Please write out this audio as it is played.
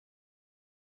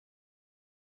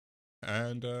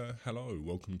And hello,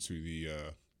 welcome to the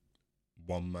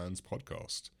One Man's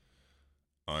Podcast.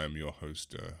 I am your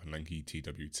host, Lanky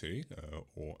TWT,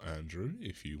 or Andrew,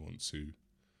 if you want to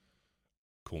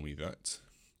call me that.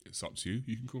 It's up to you.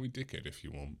 You can call me Dickhead if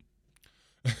you want.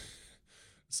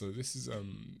 So this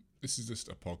is just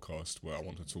a podcast where I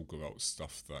want to talk about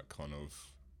stuff that kind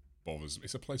of bothers me.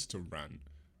 It's a place to rant,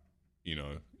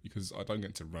 because I don't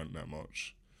get to rant that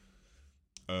much.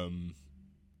 Um,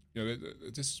 there's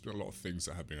just been a lot of things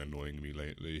that have been annoying me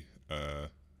lately.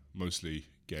 Mostly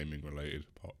gaming related,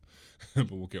 but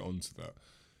we'll get on to that.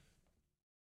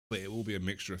 But it will be a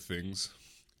mixture of things,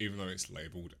 even though it's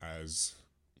labelled as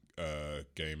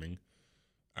gaming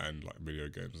and like video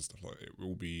games and stuff like that. It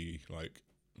will be like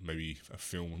maybe a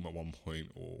film at one point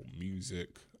or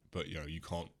music, but you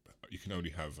can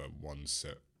only have a one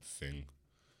set thing.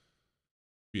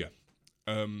 Yeah.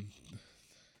 Um.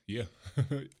 Yeah.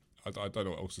 I don't know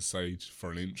what else to say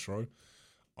for an intro.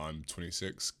 I'm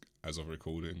 26 as of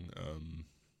recording.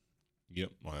 Yep,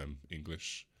 I am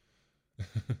English.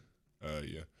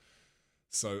 Yeah.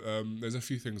 So there's a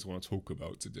few things I want to talk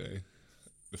about today.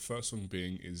 The first one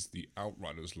being is the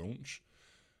Outriders launch,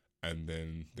 and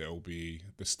then there'll be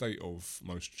the state of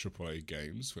most AAA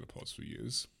games for the past few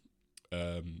years.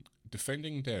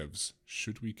 Defending devs,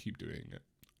 should we keep doing it?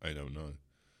 I don't know.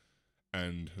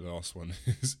 And the last one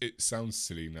is, it sounds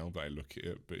silly now that I look at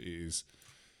it, but it is,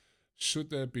 should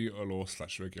there be a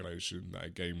law/regulation that a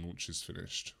game launch is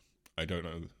finished? I don't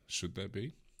know. Should there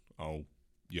be? Oh,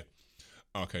 yeah.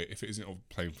 Okay, if it isn't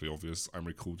painfully obvious, I'm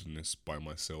recording this by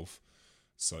myself.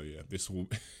 So yeah, this will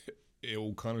it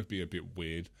will kind of be a bit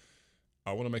weird.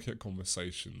 I want to make it a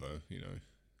conversation though.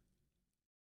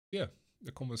 Yeah,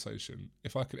 a conversation.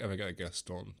 If I could ever get a guest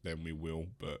on, then we will,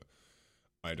 but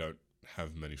I don't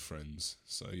have many friends.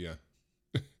 So yeah.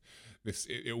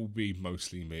 It will be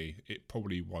mostly me. It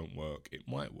probably won't work. It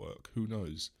might work. Who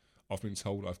knows? I've been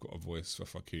told I've got a voice for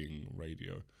fucking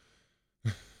radio.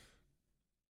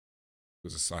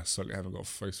 Because I certainly haven't got a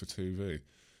face for TV.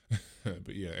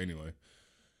 But yeah, anyway.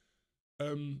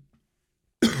 Um,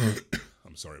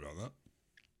 I'm sorry about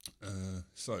that.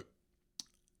 So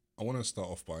I want to start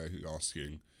off by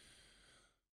asking,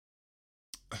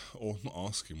 or not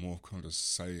asking, more kind of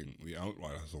saying the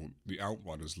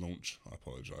Outriders launch. I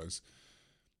apologise.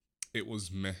 It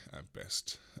was meh at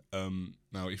best.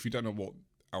 Now, if you don't know what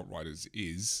Outriders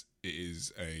is, it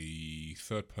is a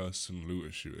third-person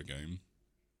looter shooter game,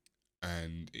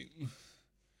 and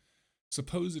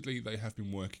supposedly they have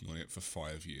been working on it for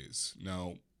 5 years.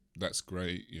 Now, that's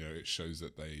great. It shows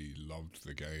that they loved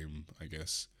the game, I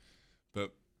guess.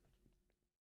 But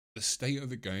the state of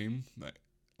the game,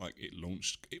 like it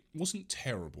launched, it wasn't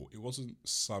terrible. It wasn't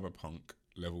cyberpunk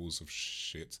levels of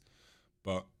shit,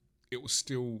 but it was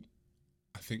still,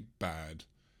 I think, bad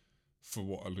for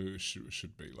what a looter shooter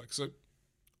should be. Like, so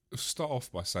start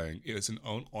off by saying it's an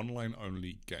online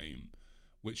only game,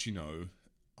 which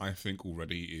I think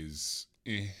already is.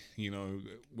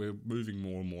 We're moving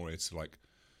more and more into like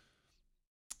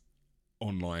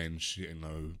online shit,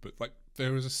 but like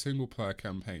there is a single player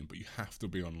campaign, but you have to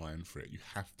be online for it. You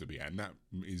have to be, and that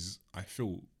is, I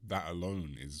feel that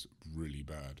alone is really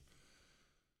bad.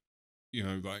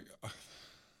 Like,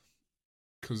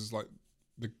 because like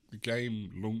the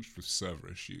game launched with server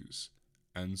issues,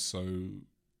 and so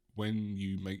when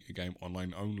you make a game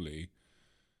online only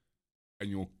and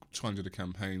you're trying to do the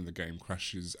campaign, the game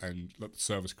crashes and let the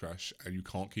servers crash, and you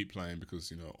can't keep playing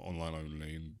because online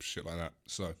only and shit like that.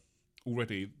 So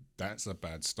already that's a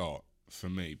bad start for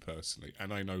me personally,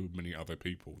 and I know many other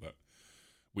people that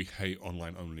we hate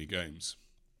online only games.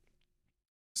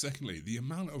 Secondly, the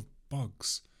amount of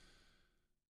bugs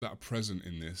that are present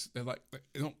in this, they're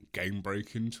not game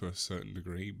breaking to a certain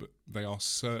degree, but they are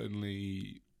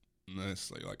certainly, let's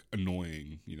say, like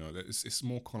annoying. It's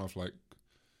more kind of like,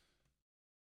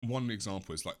 one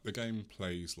example is like the game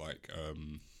plays like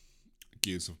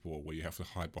Gears of War, where you have to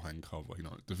hide behind cover,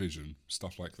 Division,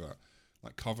 stuff like that.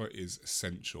 Like, cover is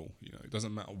essential. It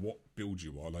doesn't matter what build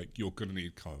you are, like, you're gonna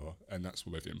need cover, and that's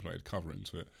where they've implemented cover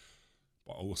into it.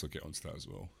 But I'll also get onto that as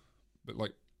well. But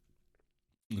like,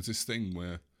 there's this thing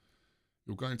where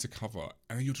you'll go into cover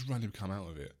and you'll just randomly come out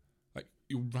of it. Like,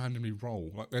 you'll randomly roll.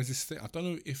 Like, there's this thing, I don't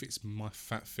know if it's my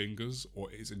fat fingers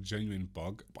or it's a genuine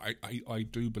bug, but I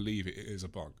do believe it is a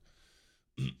bug.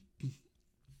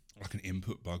 Like an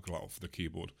input bug, like off the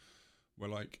keyboard, where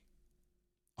like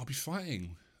I'll be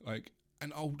fighting, like,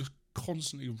 and I'll just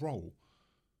constantly roll.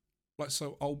 Like,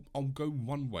 so I'll go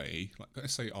one way, like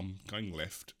let's say I'm going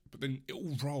left, but then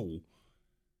it'll roll,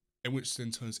 in which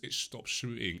then turns it stops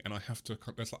shooting, and I have to.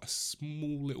 There's like a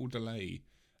small little delay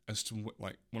as to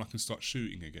like when I can start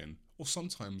shooting again, or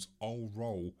sometimes I'll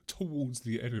roll towards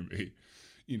the enemy.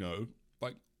 You know,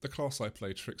 like the class I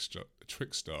play, Trickster,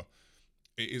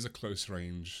 it is a close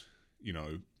range, you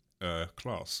know,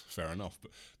 class, fair enough. But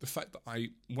the fact that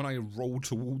when I roll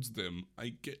towards them,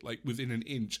 I get like within an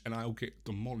inch and I'll get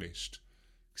demolished.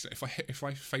 So if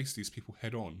I face these people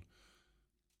head on,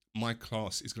 my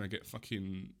class is gonna get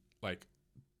fucking like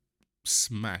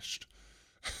smashed.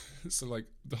 So like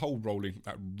the whole rolling,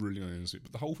 that really annoys me.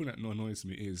 But the whole thing that annoys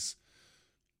me is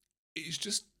it's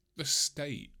just the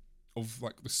state of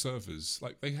like the servers.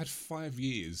 Like they had 5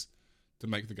 years to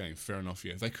make the game. Fair enough,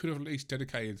 yeah. They could have at least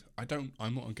dedicated.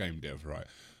 I'm not a game dev, right?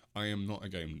 I am not a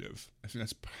game dev. I think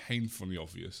that's painfully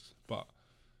obvious. But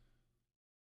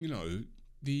you know,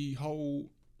 the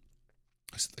whole,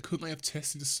 couldn't they have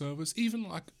tested the servers? Even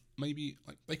like maybe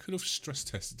like they could have stress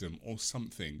tested them or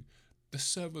something. The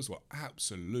servers were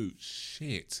absolute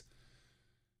shit.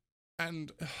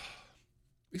 And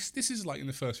this is like in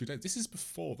the first few days. This is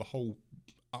before the whole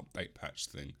update patch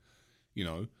thing. You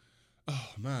know? Oh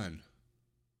man.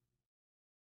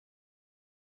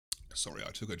 Sorry,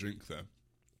 I took a drink there.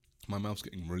 My mouth's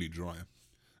getting really dry.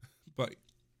 But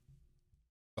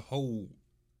the whole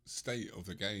state of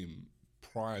the game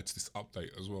prior to this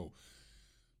update as well,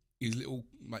 these little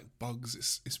like bugs,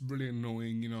 it's really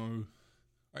annoying, you know.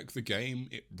 Like the game,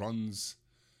 it runs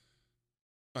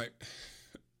like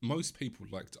most people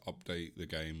like to update the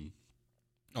game,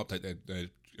 update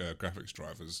their graphics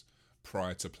drivers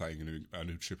prior to playing a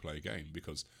new AAA game,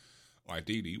 because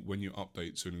ideally when you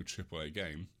update to a new AAA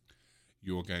game,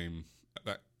 your game,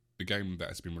 that the game that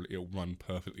has been, it'll run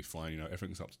perfectly fine, you know,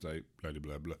 everything's up to date, blah blah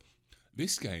blah blah.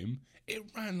 This game, it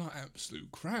ran like absolute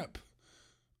crap.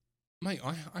 Mate,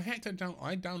 I hacked it down.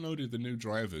 I downloaded the new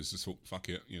drivers. Just thought, fuck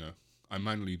it, you know. I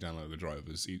manually download the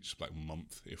drivers each like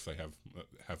month if they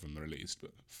have them released.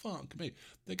 But fuck me,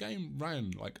 the game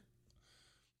ran like,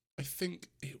 I think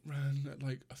it ran at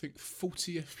like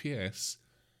 40 FPS,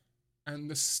 and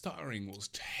the stuttering was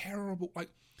terrible.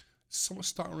 Like, some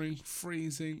stuttering,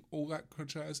 freezing, all that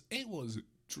jazz. It was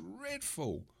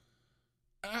dreadful,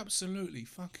 absolutely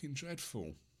fucking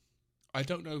dreadful. I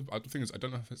don't know. The thing is, I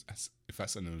don't know if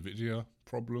that's an Nvidia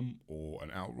problem or an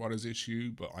Outriders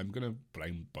issue, but I'm gonna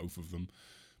blame both of them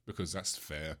because that's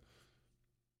fair.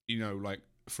 You know, like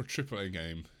for a AAA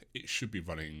game, it should be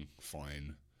running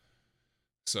fine.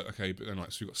 So okay, but then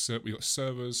like, so we got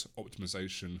servers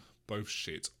optimization, both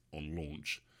shit on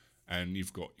launch, and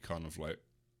you've got kind of like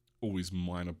all these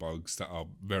minor bugs that are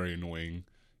very annoying.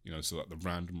 You know, so like the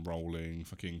random rolling,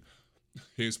 fucking.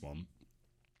 Here's one.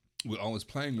 I was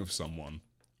playing with someone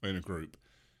in a group,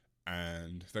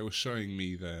 and they were showing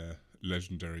me their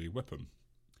legendary weapon,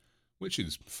 which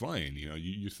is fine. You know,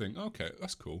 you think, okay,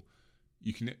 that's cool.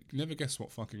 You can never guess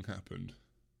what fucking happened.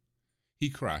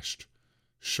 He crashed,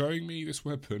 showing me this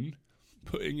weapon,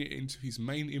 putting it into his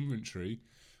main inventory,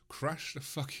 crashed the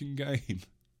fucking game.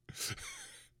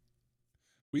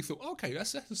 We thought, okay,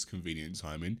 that's convenient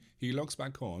timing. He logs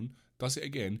back on, does it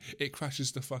again, it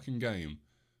crashes the fucking game.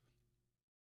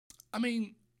 I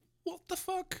mean, what the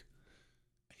fuck?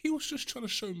 He was just trying to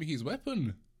show me his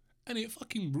weapon, and it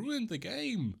fucking ruined the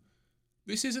game.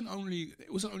 It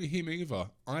wasn't only him either.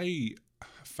 I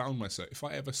found myself, if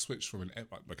I ever switch from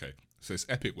okay, so it's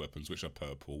epic weapons, which are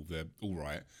purple, they're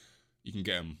alright. You can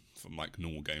get them from like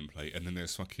normal gameplay, and then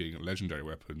there's fucking legendary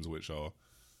weapons, which are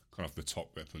kind of the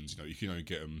top weapons, you know, you can only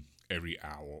get them every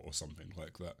hour or something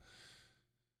like that.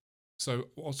 So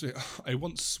I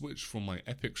once switched from my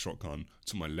epic shotgun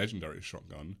to my legendary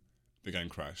shotgun. The game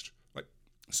crashed. Like,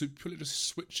 so purely just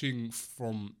switching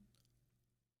from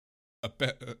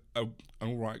an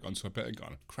alright gun to a better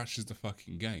gun crashes the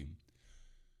fucking game.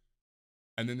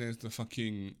 And then there's the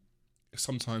fucking,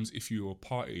 sometimes if you're a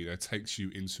party that takes you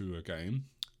into a game,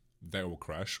 they will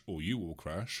crash or you will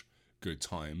crash. Good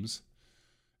times.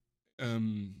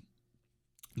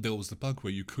 There was the bug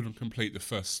where you couldn't complete the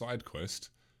first side quest.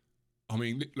 I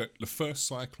mean, look, the first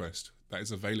side quest that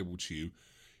is available to you,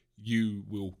 you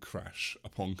will crash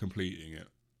upon completing it.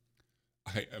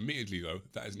 Admittedly though,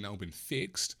 that has now been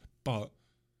fixed, but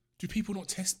do people not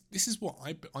test? This is what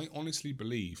I honestly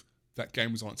believe, that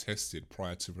games aren't tested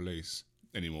prior to release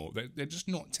anymore. They're just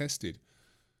not tested.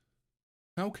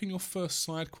 How can your first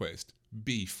side quest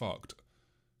be fucked?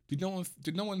 Did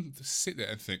no one sit there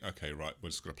and think, okay, right, we're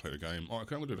just gonna play the game. All right,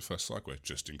 okay, I'm gonna do the first side quest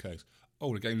just in case.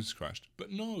 Oh, the game's crashed.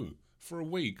 But no, for a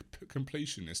week,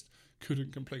 completionist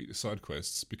couldn't complete the side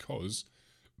quests because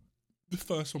the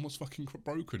first one was fucking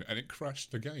broken and it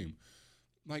crashed the game.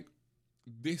 Like,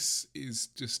 this is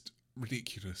just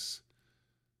ridiculous.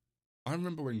 I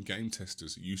remember when game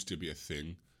testers used to be a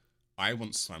thing. I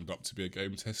once signed up to be a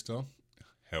game tester.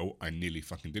 hell. I nearly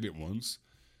fucking did it once,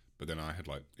 but then I had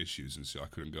like issues and so I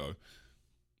couldn't go.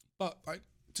 But like,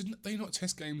 didn't they not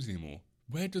test games anymore?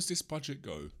 Where does this budget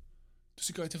go? Does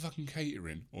it go to fucking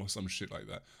catering or some shit like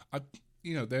that?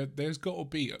 There's got to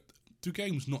be. Do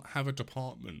games not have a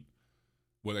department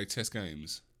where they test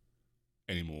games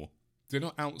anymore? Do they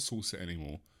not outsource it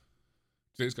anymore?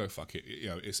 Do they just go fuck it?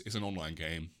 It's an online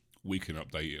game. We can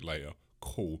update it later.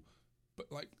 Cool,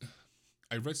 but like,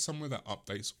 I read somewhere that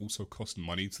updates also cost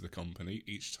money to the company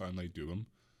each time they do them.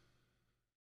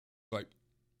 Like,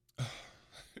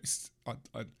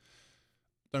 I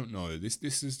don't know. This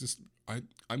is just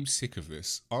I'm sick of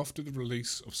this. After the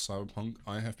release of Cyberpunk,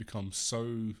 I have become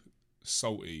so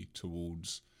salty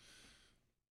towards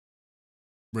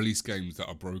release games that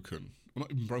are broken. Well,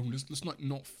 not even broken, just like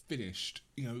not finished.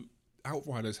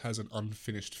 Outriders has an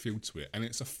unfinished feel to it, and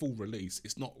it's a full release.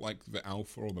 It's not like the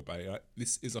alpha or the beta.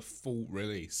 This is a full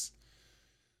release.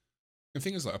 The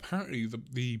thing is, like, apparently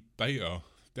the beta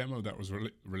demo that was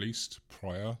released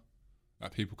prior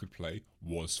that people could play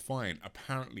was fine.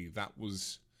 Apparently, that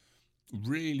was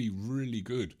really, really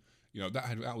good.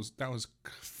 That was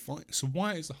fine. So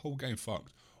why is the whole game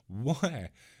fucked? Why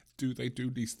do they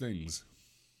do these things?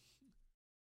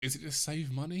 Is it to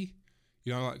save money?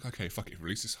 Like, okay, fuck it,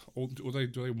 release this. Or do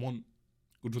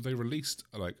they release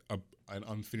like an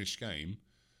unfinished game?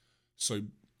 So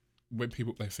when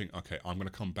they think, okay, I'm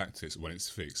gonna come back to this when it's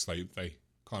fixed, they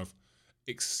kind of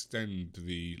extend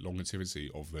the longevity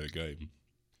of their game.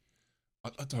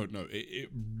 I don't know.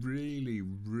 It really,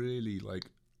 really like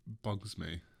bugs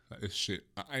me, like this shit,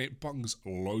 and it bugs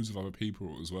loads of other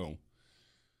people as well.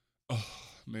 Oh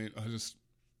man,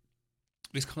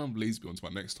 this kind of leads me on to my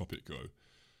next topic.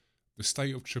 The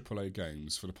state of AAA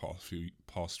games for the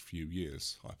past few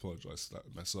years. I apologise for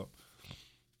that mess up.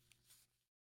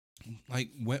 Like,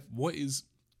 what is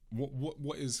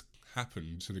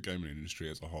happened to the gaming industry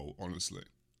as a whole? Honestly,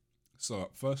 so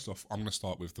first off, I'm going to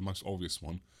start with the most obvious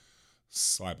one: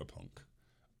 Cyberpunk.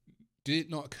 Did it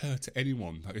not occur to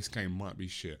anyone that this game might be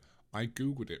shit? I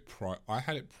googled it. I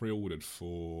had it pre-ordered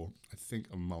for I think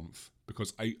a month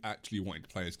because I actually wanted to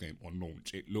play this game on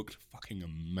launch. It looked fucking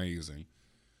amazing.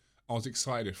 I was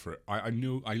excited for it. I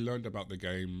learned about the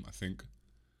game, I think,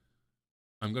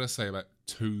 I'm going to say about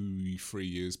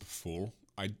 2-3 years before.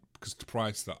 Because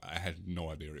prior to that, I had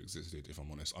no idea it existed, if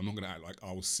I'm honest. I'm not going to act like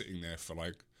I was sitting there for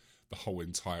like the whole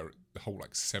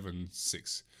like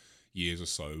 6 years or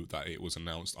so that it was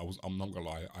announced. I'm not going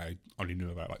to lie, I only knew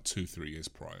about like 2-3 years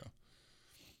prior.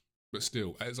 But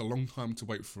still, it's a long time to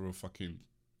wait for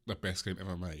the best game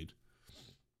ever made.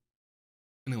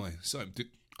 Anyway, so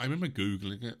I remember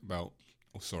Googling it about...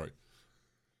 Oh, sorry.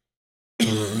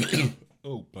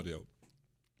 Oh, bloody hell.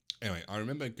 Anyway, I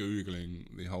remember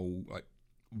Googling the whole, like,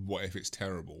 what if it's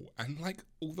terrible? And, like,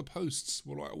 all the posts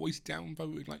were, like, always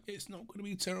downvoted, like, it's not going to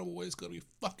be terrible, it's going to be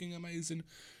fucking amazing.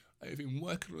 I've been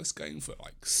working on this game for,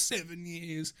 like, 7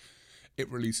 years. It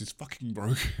releases fucking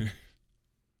broken.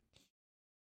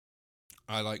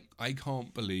 I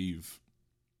can't believe...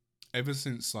 Ever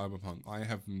since Cyberpunk, I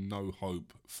have no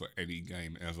hope for any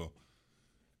game ever.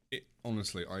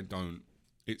 Honestly, I don't.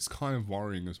 It's kind of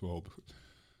worrying as well. Because,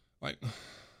 like,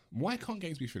 why can't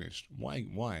games be finished? Why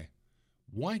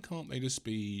can't they just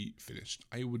be finished?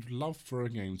 I would love for a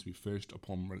game to be finished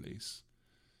upon release.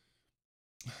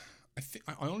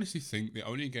 I honestly think the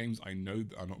only games I know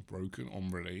that are not broken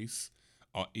on release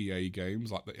are EA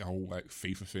games, like the whole like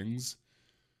FIFA things.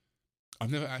 I've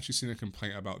never actually seen a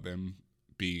complaint about them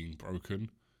being broken.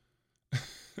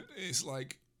 It's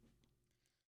like,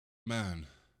 man,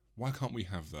 why can't we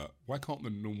have that? Why can't the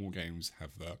normal games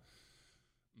have that?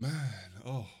 Man,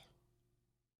 oh.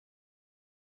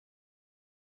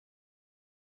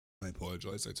 I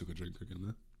apologise, I took a drink again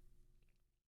there.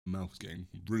 Mouth's getting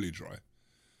really dry.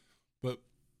 But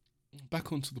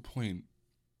back onto the point.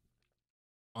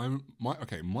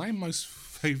 My most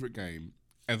favourite game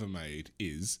ever made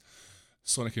is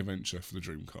Sonic Adventure for the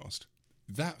Dreamcast.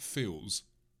 That feels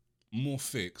more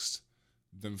fixed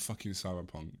than fucking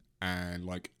Cyberpunk, and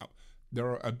like there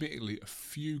are admittedly a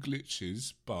few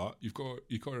glitches, but you've got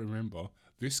to remember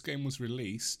this game was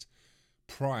released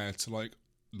prior to like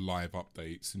live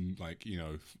updates and like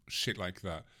shit like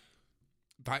that.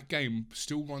 That game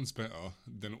still runs better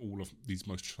than all of these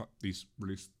these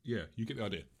release. Yeah, you get the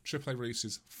idea. AAA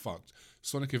releases fucked.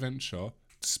 Sonic Adventure,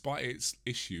 despite its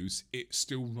issues, it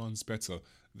still runs better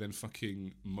than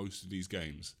fucking most of these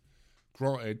games.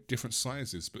 Granted, different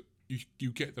sizes, but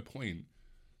you get the point.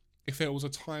 If there was a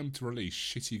time to release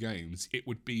shitty games, it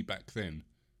would be back then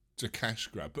to cash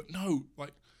grab. But no,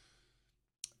 like,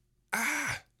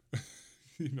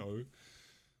 you know,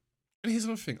 And here's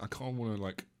another thing: I can't want to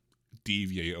like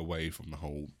deviate away from the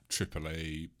whole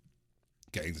AAA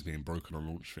games being broken on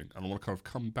launch thing, and I want to kind of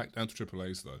come back down to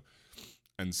AAA's though,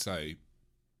 and say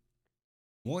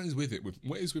what is with it?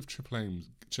 What is with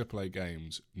AAA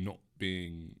games not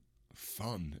being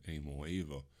fun anymore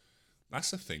either?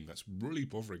 That's the thing that's really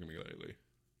bothering me lately.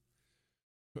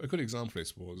 But a good example of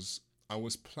this was I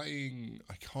was playing.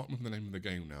 I can't remember the name of the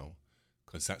game now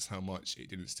because that's how much it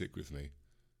didn't stick with me.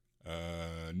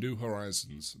 New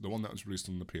Horizons, the one that was released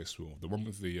on the PS4, the one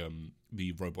with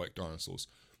the robotic dinosaurs.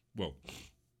 Well,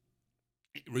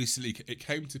 it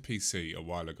came to PC a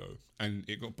while ago, and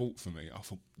it got bought for me. I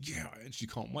thought, yeah, I actually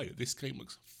can't wait. This game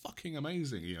looks fucking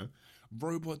amazing, you know,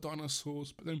 robot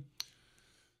dinosaurs. But then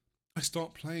I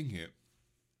start playing it.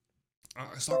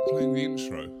 I start playing the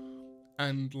intro,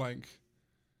 and like,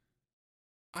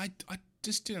 I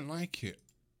just didn't like it.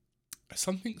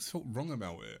 Something felt wrong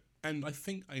about it, and I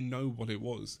think I know what it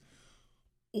was.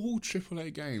 All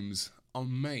AAA games are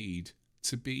made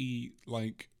to be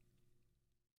like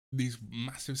these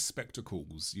massive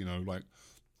spectacles, you know, like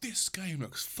this game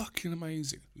looks fucking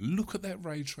amazing. Look at that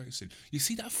ray tracing. You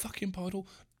see that fucking puddle?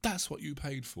 That's what you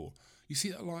paid for. You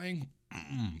see that lying?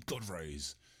 God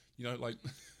rays. You know, like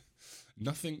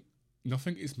nothing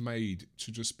is made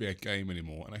to just be a game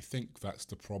anymore, and I think that's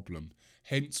the problem.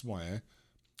 Hence why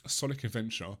Sonic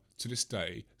Adventure to this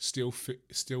day still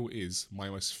is my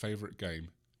most favourite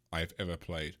game I have ever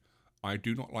played. I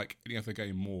do not like any other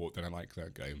game more than I like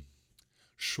that game.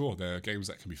 Sure, there are games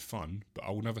that can be fun, but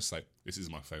I will never say this is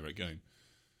my favourite game.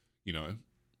 You know,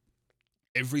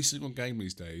 every single game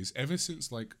these days, ever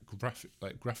since like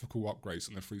graphical upgrades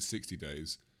on the 360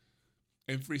 days,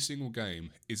 every single game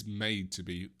is made to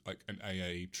be like an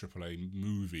AAA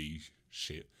movie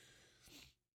shit.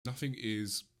 Nothing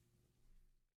is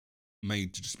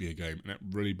made to just be a game, and that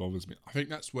really bothers me. I think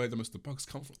that's where the bugs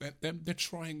come from. They're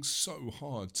trying so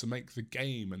hard to make the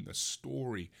game and the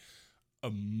story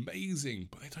amazing,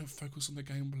 but they don't focus on the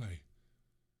gameplay.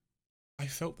 I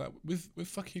felt that with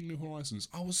fucking New Horizons,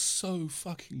 I was so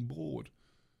fucking bored.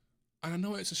 And I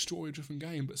know it's a story-driven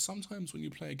game, but sometimes when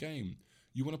you play a game,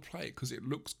 you want to play it because it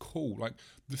looks cool. Like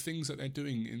the things that they're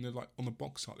doing in the on the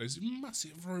box art. There's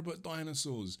massive robot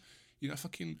dinosaurs. You know,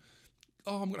 fucking.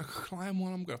 Oh, I'm gonna climb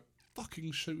one. I'm gonna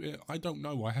fucking shoot it. I don't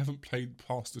know. I haven't played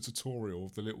past the tutorial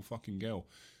of the little fucking girl.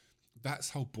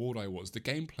 That's how bored I was. The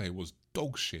gameplay was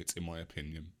dog shit, in my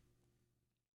opinion.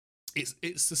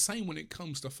 It's the same when it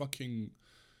comes to fucking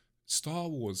Star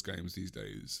Wars games these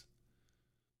days.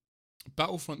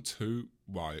 Battlefront 2,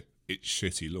 why? It's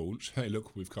shitty launch. Hey,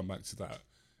 look, we've come back to that.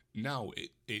 Now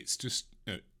it's just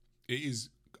you know, it is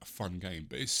a fun game,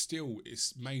 but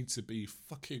it's made to be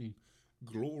fucking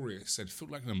glorious and feel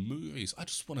like the movies. I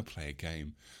just want to play a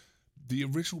game. The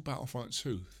original Battlefront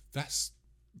 2, that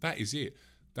is it.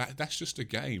 That's just a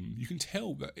game. You can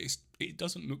tell that it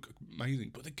doesn't look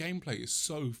amazing, but the gameplay is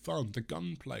so fun. The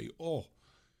gunplay,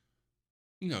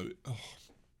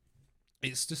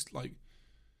 it's just like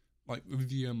with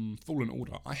the Fallen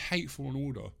Order. I hate Fallen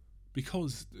Order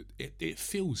because it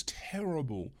feels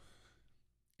terrible.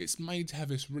 It's made to have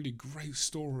this really great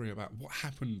story about what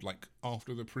happened like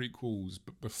after the prequels,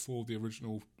 but before the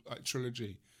original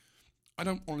trilogy. I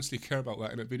don't honestly care about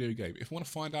that in a video game. If you want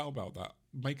to find out about that,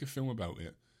 make a film about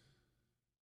it.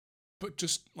 But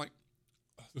just like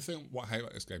what I hate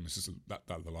about this game is just that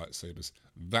the lightsabers.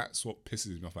 That's what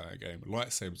pisses me off about that game.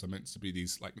 Lightsabers are meant to be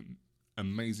these like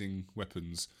amazing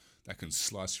weapons that can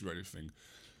slice through anything.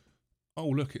 Oh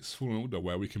look, it's Fallen Order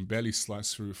where we can barely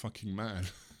slice through a fucking man.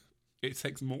 It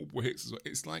takes multiple hits as well.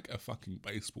 It's like a fucking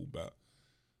baseball bat.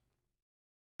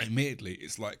 Admittedly,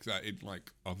 it's like that in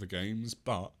like other games,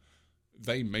 but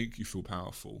they make you feel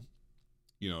powerful.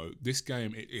 You know, this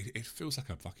game, it feels like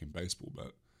a fucking baseball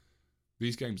bat.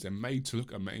 These games, they're made to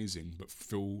look amazing, but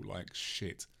feel like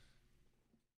shit.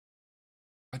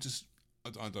 I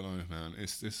don't know, man.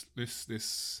 It's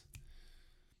this.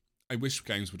 I wish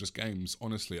games were just games.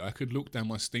 Honestly, I could look down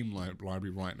my Steam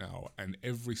library right now, and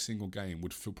every single game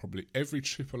would feel probably every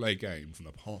AAA game from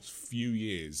the past few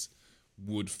years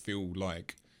would feel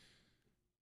like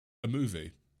a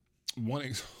movie.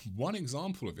 One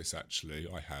example of this actually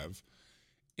I have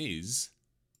is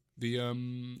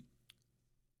the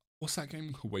what's that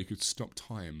game called where you could stop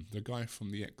time? The guy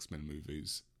from the X-Men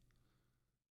movies.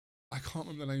 I can't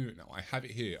remember the name of it now. I have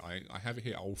it here. I have it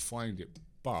here. I'll find it.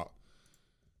 But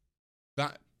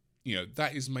that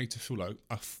that is made to feel like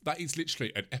that is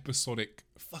literally an episodic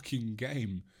fucking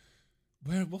game.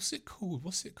 What's it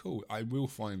called? I will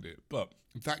find it. But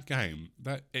that game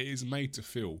that it is made to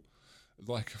feel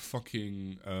like a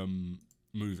fucking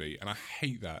movie, and I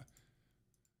hate that.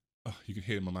 Oh, you can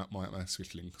hear my mouse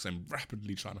whistling because I'm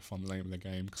rapidly trying to find the name of the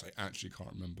game because I actually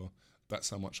can't remember. That's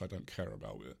how much I don't care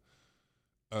about it.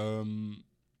 Um,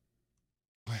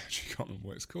 I actually can't remember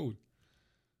what it's called.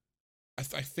 I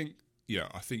think yeah,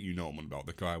 I think you know what I'm on about.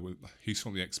 The guy with he's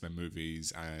from the X-Men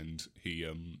movies, and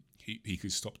he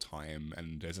could stop time,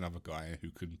 and there's another guy who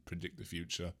can predict the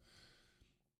future.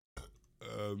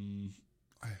 Um,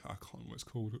 I can't remember what it's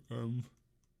called.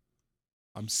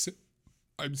 I'm sit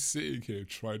I'm sitting here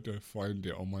trying to find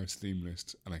it on my Steam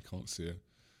list, and I can't see it.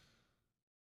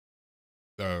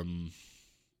 Um,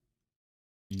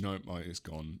 no, it's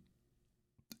gone.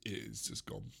 It is just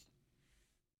gone.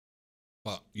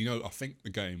 But I think the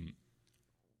game.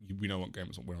 We know what game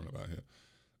it's we're on about here.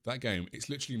 That game, it's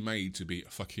literally made to be a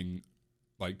fucking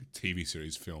like TV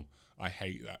series film. I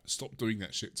hate that. Stop doing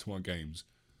that shit to our games.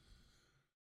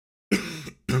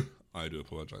 I do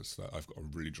apologise for that. I've got a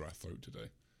really dry throat today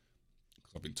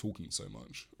because I've been talking so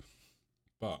much.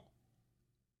 But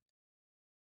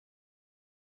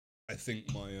I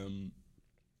think my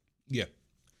yeah.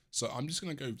 So I'm just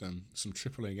gonna go down some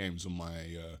AAA games on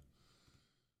my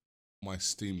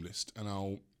Steam list, and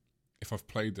I'll if I've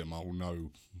played them, I'll know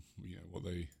what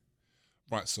they.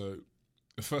 Right. So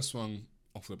the first one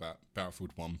off the bat,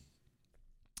 Battlefield 1.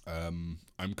 I'm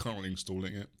currently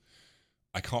installing it.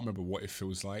 I can't remember what it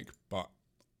feels like, but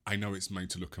I know it's made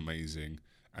to look amazing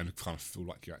and kind of feel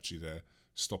like you're actually there.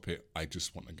 Stop it. I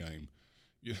just want a game.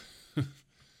 Yeah.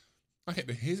 Okay,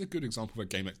 but here's a good example of a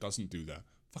game that doesn't do that.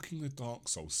 Fucking the Dark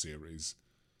Souls series.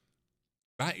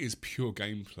 That is pure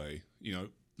gameplay.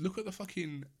 Look at the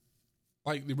fucking,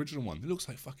 like the original one. It looks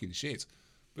like fucking shit.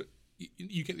 But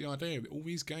you get the idea. All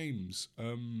these games.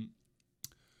 A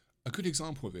good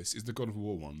example of this is the God of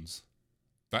War ones.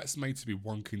 That's made to be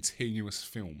one continuous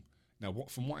film. Now,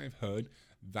 from what I've heard,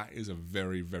 that is a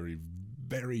very, very,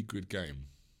 very good game.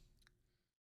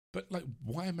 But like,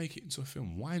 why make it into a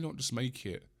film? Why not just make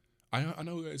it? I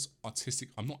know there's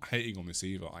artistic. I'm not hating on this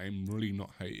either. I am really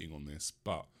not hating on this.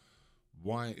 But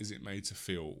why is it made to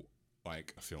feel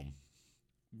like a film?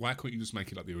 Why can't you just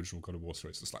make it like the original God of War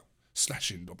series? It's just like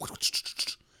slashing.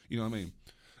 You know what I mean?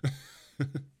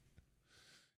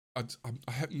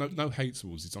 I have no hate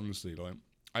towards it. Honestly, like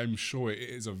I'm sure it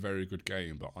is a very good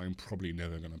game, but I'm probably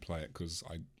never going to play it because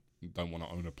I don't want to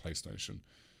own a PlayStation.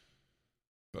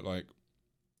 But like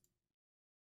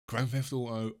Grand Theft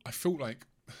Auto, I feel like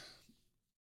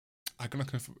I'm gonna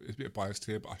it's a bit biased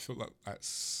here, but I feel like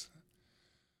that's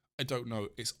I don't know.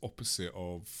 It's opposite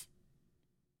of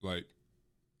like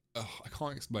I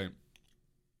can't explain.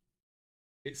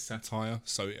 It's satire,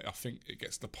 so I think it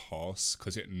gets the pass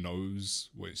because it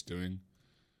knows what it's doing.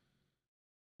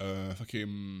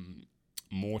 Fucking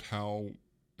Mordhau,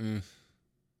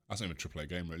 that's not even a AAA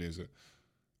game, really, is it?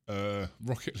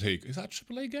 Rocket League, is that a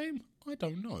AAA game? I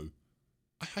don't know.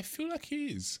 I feel like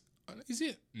it is. Is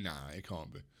it? Nah, it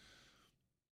can't be.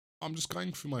 I'm just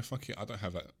going through my fucking. I don't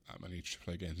have that many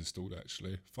AAA games installed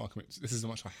actually. Fuck me. This is how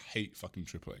much I hate fucking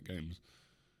AAA games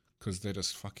because they're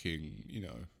just fucking.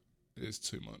 It's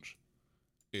too much.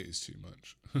 It is too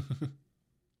much.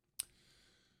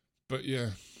 But yeah,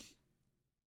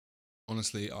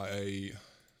 honestly,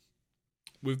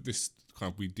 with this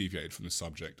kind of we deviated from the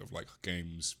subject of like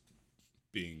games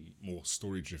being more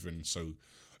story driven, so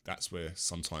that's where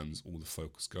sometimes all the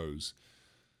focus goes.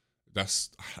 I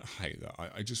hate that.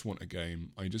 I just want a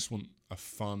game. I just want a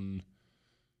fun,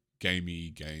 gamey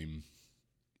game.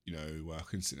 Where I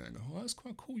can sit there and go, "Oh, that's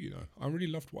quite cool." I really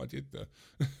loved what I did there.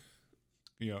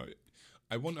 you know,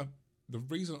 I want a. The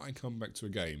reason I come back to a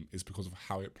game is because of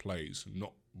how it plays,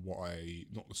 not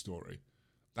the story.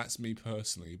 That's me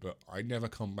personally, but I never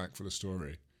come back for the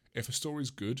story. If a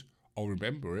story's good, I'll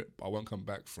remember it, but I won't come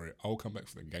back for it. I'll come back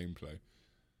for the gameplay.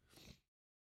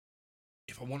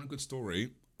 If I want a good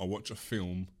story, I'll watch a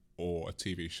film or a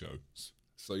TV show.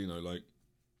 So,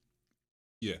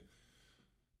 yeah.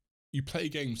 You play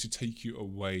games to take you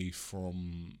away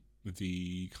from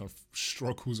the kind of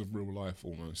struggles of real life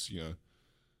almost.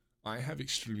 I have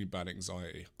extremely bad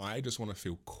anxiety. I just want to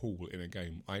feel cool in a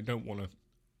game. I don't want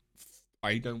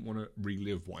to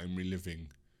relive what I'm reliving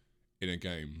in a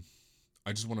game.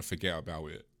 I just want to forget about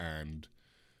it and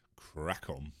crack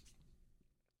on.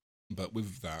 But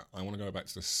with that, I want to go back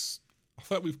to this. I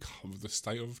feel like we've covered the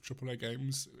state of AAA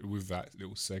games with that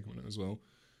little segment as well.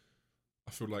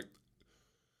 I feel like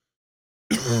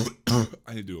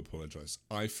I do apologise.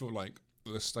 I feel like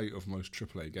the state of most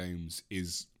AAA games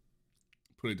is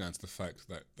put it down to the fact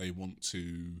that they want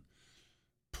to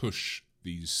push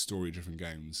these story-driven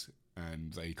games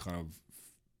and they kind of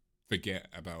forget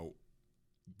about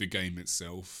the game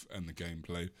itself and the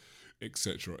gameplay,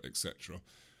 etc., etc.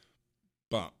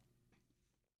 But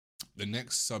The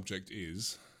next subject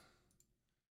is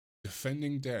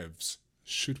defending devs.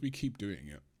 Should we keep doing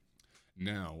it?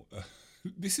 Now,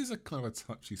 this is a kind of a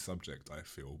touchy subject, I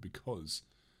feel, because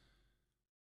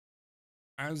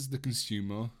as the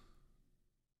consumer,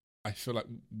 I feel like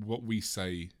what we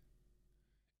say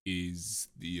is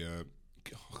the I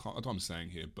don't know what I'm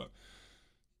saying here, but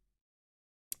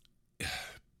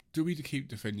do we keep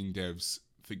defending devs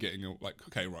for getting like,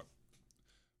 okay, right,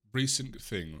 recent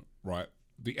thing, right?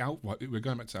 We're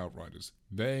going back to Outriders.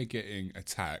 They're getting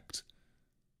attacked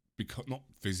because not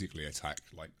physically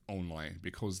attacked, like online,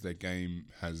 because their game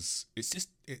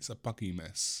it's a buggy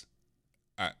mess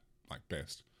at like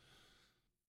best.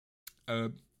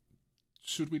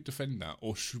 Should we defend that,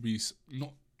 or should we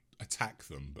not attack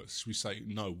them, but should we say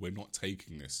no? We're not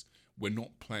taking this. We're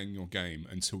not playing your game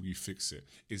until you fix it.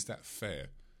 Is that fair?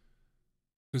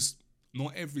 Because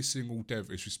not every single dev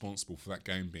is responsible for that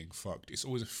game being fucked. It's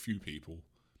always a few people.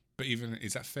 But even,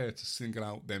 is that fair to single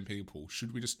out them people?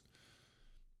 Should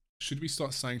we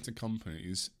start saying to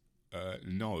companies,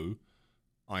 no,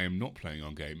 I am not playing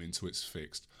our game until it's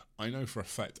fixed? I know for a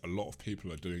fact a lot of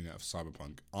people are doing that with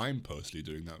Cyberpunk. I'm personally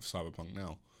doing that with Cyberpunk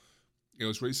now. It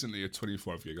was recently a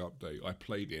 25 gig update. I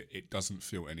played it. It doesn't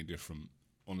feel any different,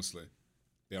 honestly.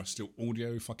 There are still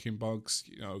audio fucking bugs.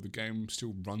 You know, the game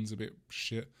still runs a bit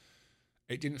shit.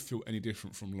 It didn't feel any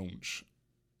different from launch.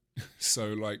 So,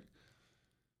 like,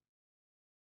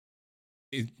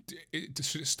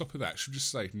 should it stop at that? Should we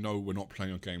just say, no, we're not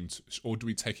playing our game? Or do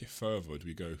we take it further? Do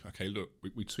we go, okay, look,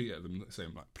 we tweet at them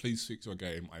saying, like, please fix your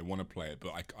game. I want to play it,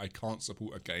 but I can't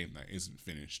support a game that isn't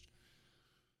finished.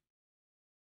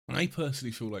 And I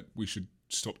personally feel like we should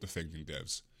stop defending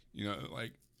devs. You know,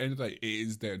 like, end of the day, it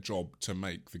is their job to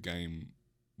make the game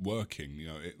working. You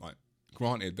know,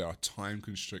 granted, there are time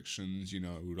constrictions, you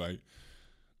know, like,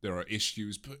 there are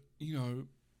issues, but, you know,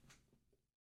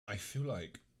 I feel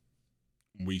like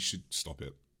we should stop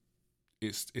it.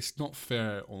 It's not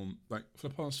fair on, like, for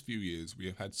the past few years, we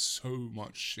have had so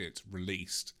much shit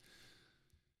released.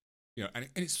 You know, and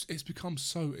it's become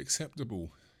so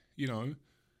acceptable, you know.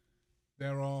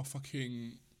 There are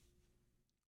fucking,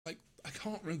 like, I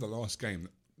can't remember the last game.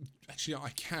 Actually, I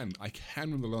can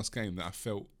remember the last game that I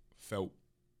felt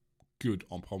good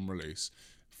upon release.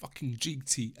 Fucking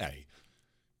GTA.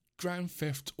 Grand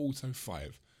Theft Auto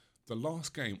 5. The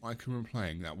last game I can remember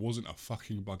playing that wasn't a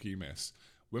fucking buggy mess.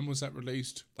 When was that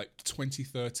released? Like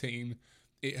 2013?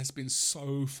 It has been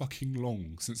so fucking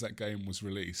long since that game was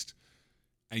released.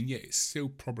 And yet it's still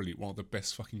probably one of the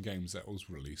best fucking games that was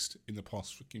released in the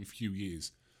past fucking few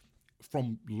years.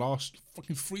 From last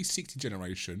fucking 360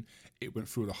 generation, it went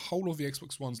through the whole of the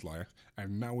Xbox One's life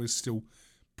and now is still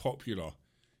popular,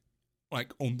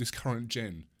 like, on this current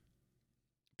gen.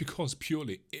 Because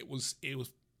purely it was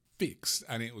fixed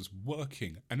and it was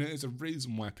working. And there's a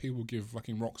reason why people give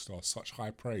fucking Rockstar such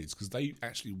high praise, because they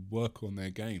actually work on their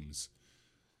games.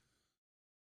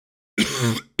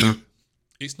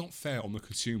 It's not fair on the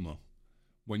consumer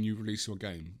when you release your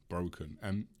game broken,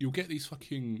 and you'll get these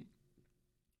fucking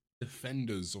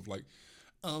defenders of, like,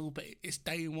 oh, but it's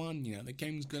day one, you know, the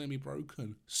game's gonna be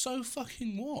broken. So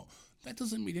fucking what? That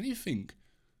doesn't mean anything.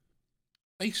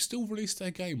 They still release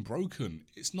their game broken.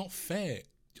 It's not fair.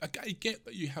 I get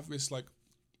that you have this, like,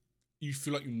 you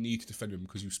feel like you need to defend him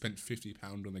because you spent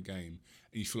 £50 on the game,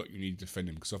 and you feel like you need to defend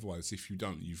him because otherwise, if you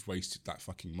don't, you've wasted that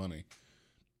fucking money.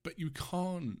 But you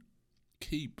can't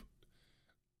keep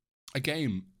a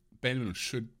game. Ben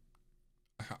should.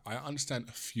 I understand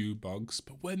a few bugs,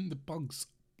 but when the bugs,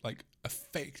 like,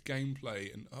 affect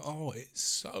gameplay, and it's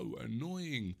so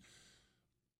annoying.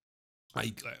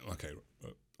 I'm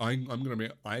gonna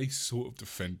admit, I sort of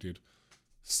defended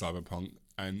Cyberpunk,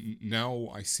 and now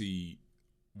I see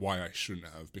why I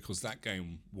shouldn't have, because that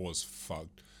game was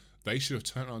fucked. They should have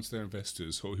turned around to their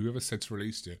investors, or whoever said to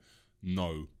release it,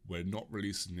 no, we're not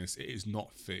releasing this. It is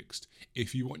not fixed.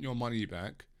 If you want your money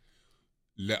back,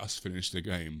 let us finish the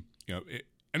game. You know,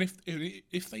 and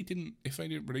if they didn't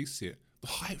release it, the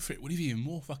hype for it would have been even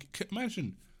more fucking.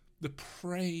 Imagine the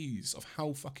praise of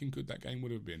how fucking good that game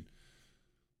would have been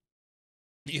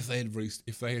if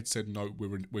they had said no,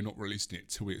 we're not releasing it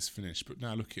till it's finished. But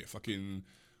now look at fucking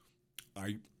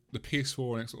the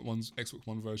PS4 and Xbox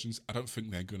One versions. I don't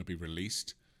think they're going to be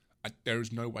released. There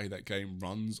is no way that game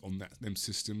runs on them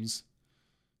systems,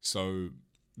 so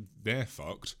they're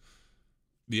fucked.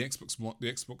 The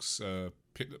Xbox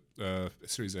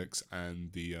Series X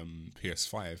and the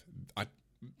PS5. I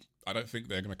don't think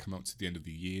they're going to come out to the end of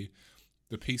the year.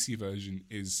 The PC version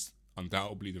is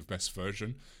undoubtedly the best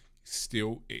version.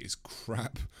 Still, it is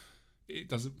crap. It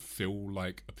doesn't feel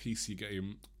like a PC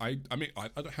game. I mean, I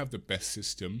don't have the best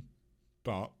system,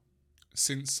 but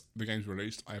since the game's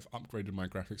released, I've upgraded my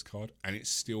graphics card, and it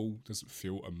still doesn't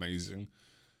feel amazing.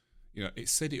 You know, it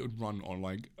said it would run on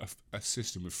like a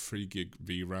system with 3 gig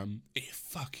VRAM. It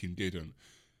fucking didn't.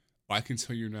 I can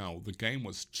tell you now, the game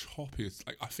was choppy.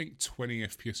 Like, I think 20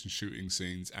 FPS in shooting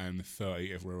scenes and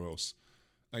 30 everywhere else.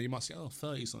 Now you might say, oh,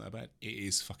 30 is not that bad. It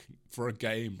is fucking, for a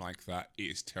game like that, it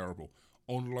is terrible.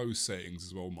 On low settings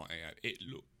as well, might I add.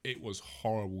 It was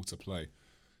horrible to play.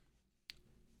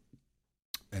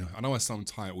 And I know I sound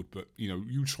titled, but you know,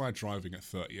 you try driving at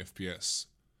 30 FPS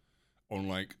on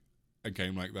like a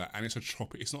game like that, and it's a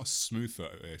choppy. It's not a smooth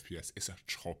 30 FPS. It's a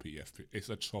choppy FPS. It's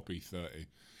a choppy 30.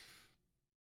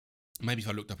 Maybe if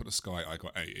I looked up at the sky, I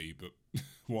got 80. But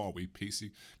what are we,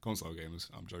 PC console gamers?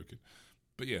 I'm joking.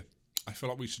 But yeah, I feel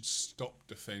like we should stop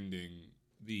defending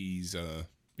these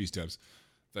devs.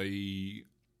 They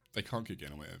can't keep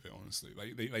getting away with it. Honestly,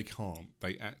 they can't.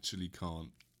 They actually can't,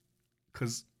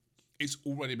 because it's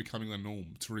already becoming the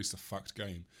norm to release a fucked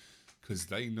game, because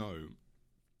they know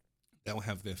they'll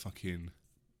have their fucking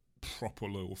proper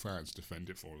loyal fans defend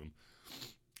it for them.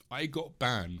 I got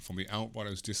banned from the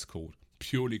Outriders Discord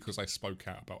purely because I spoke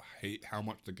out about how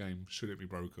much the game shouldn't be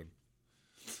broken.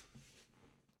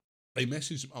 They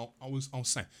messaged. I was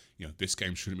saying, you know, this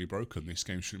game shouldn't be broken. This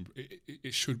game shouldn't.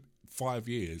 It should 5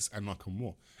 years and like a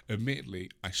more.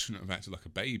 Admittedly, I shouldn't have acted like a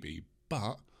baby,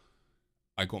 but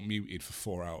I got muted for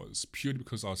 4 hours purely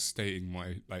because I was stating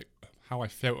how I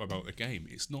felt about the game.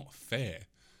 It's not fair.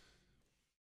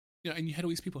 You know, and you had all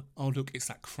these people, oh look, it's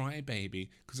that crybaby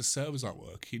because the servers aren't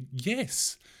working.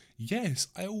 Yes,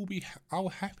 I'll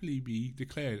happily be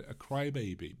declared a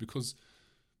crybaby because,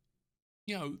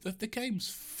 you know, the game's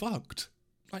fucked.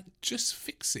 Like, just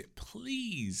fix it,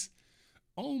 please.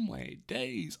 Oh my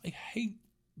days, I hate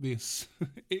this.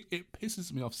 it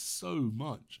pisses me off so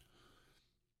much.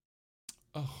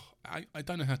 Oh, I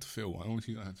don't know how to feel. I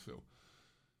honestly don't know how to feel.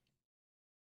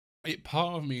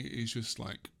 Part of me is just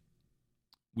like,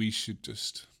 we should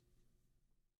just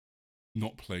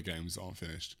not play games that aren't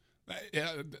finished.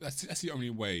 Yeah, that's the only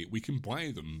way. We can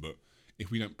buy them, but if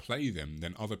we don't play them,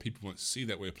 then other people won't see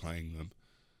that we're playing them.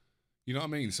 You know what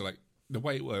I mean? So like, the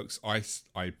way it works, I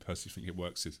personally think it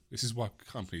works is, this is why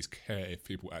companies care if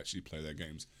people actually play their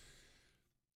games.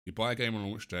 You buy a game on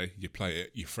launch day, you play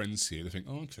it, your friends see it, they think,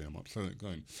 oh, okay, I might play that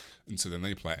game. And so then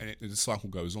they play it, and the cycle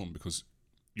goes on because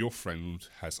your friend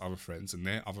has other friends, and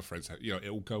their other friends have, you know, it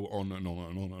will go on and on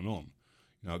and on and on.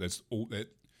 You know, there's all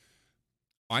that.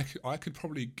 I could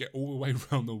probably get all the way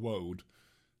around the world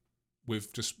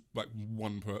with just like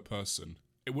one person.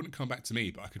 It wouldn't come back to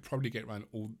me, but I could probably get around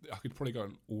all. I could probably go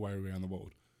all the way around the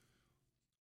world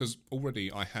because already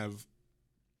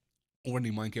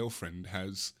my girlfriend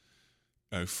has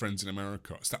friends in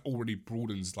America, so that already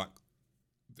broadens like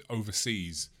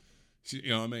overseas. You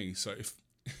know what I mean? So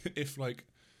if like,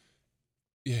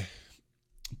 yeah,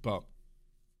 but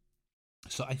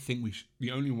so I think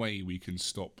the only way we can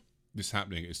stop this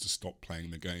happening is to stop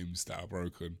playing the games that are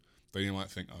broken. Then you might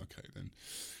think, okay, then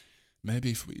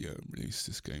maybe if we release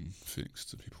this game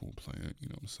fixed, so people will play it. You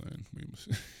know what I'm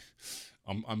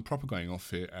saying? I'm proper going off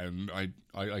here, and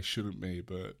I shouldn't be,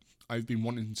 but I've been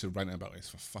wanting to rant about this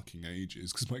for fucking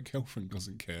ages because my girlfriend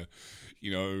doesn't care.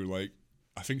 You know, like,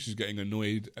 I think she's getting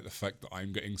annoyed at the fact that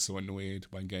I'm getting so annoyed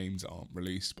by games that aren't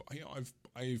released. But you know,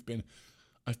 I've been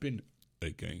a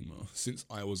gamer since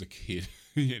I was a kid.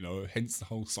 You know, hence the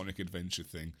whole Sonic Adventure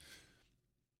thing.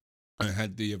 I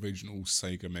had the original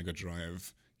Sega Mega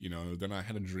Drive. You know, then I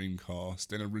had a Dreamcast,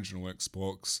 then original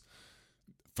Xbox.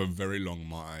 For very long,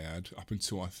 might I add, up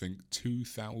until I think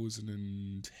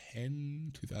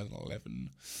 2010, 2011.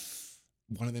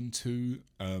 One of them two.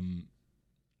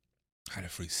 Had a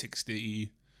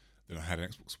 360. Then I had an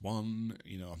Xbox One.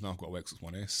 You know, I've now got an Xbox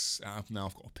One S. I've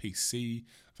got a PC.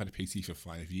 I've had a PC for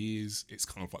 5 years. It's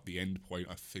kind of like the end point,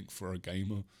 I think, for a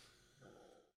gamer.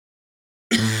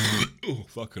 Oh,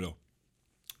 fuck it all.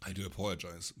 I do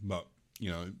apologise, but you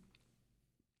know,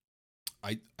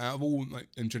 out of all like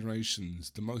in generations,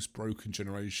 the most broken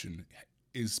generation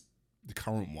is the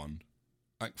current one.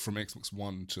 Like from Xbox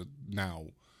One to now,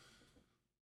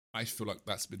 I feel like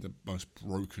that's been the most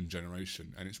broken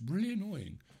generation, and it's really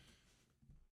annoying.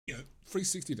 You know,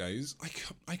 360 days,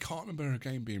 I can't remember a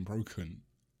game being broken.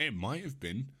 It might have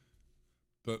been,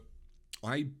 but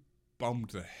I bummed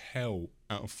the hell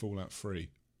out of Fallout 3.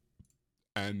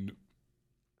 And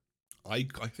I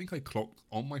think I clocked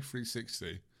on my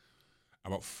 360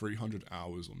 about 300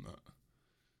 hours on that.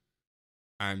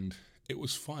 And it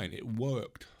was fine. It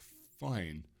worked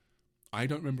fine. I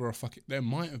don't remember there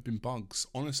might have been bugs.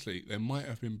 Honestly, there might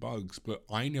have been bugs, but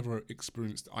I never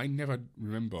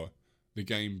remember the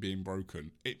game being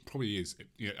broken. It probably is.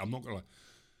 I'm not gonna lie.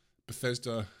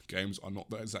 Bethesda games are not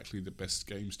exactly the best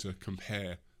games to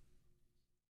compare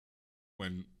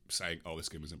when saying, "Oh, this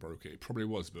game isn't broken." It probably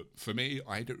was, but for me,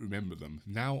 I don't remember them.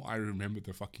 Now I remember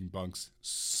the fucking bugs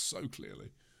so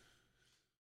clearly.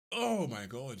 Oh my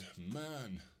god,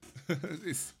 man!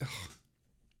 it's.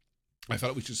 I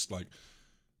felt we just like.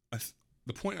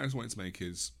 The point I just wanted to make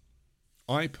is,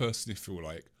 I personally feel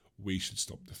like we should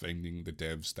stop defending the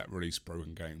devs that release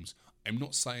broken games. I'm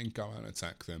not saying go out and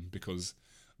attack them because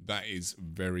that is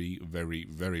very, very,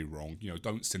 very wrong.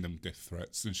 Don't send them death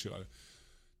threats and shit like that.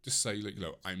 Just say, like,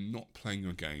 I'm not playing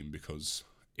your game because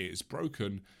it is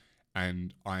broken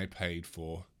and I paid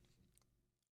for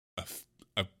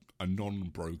a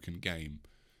non-broken game.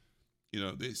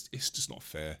 It's just not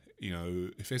fair.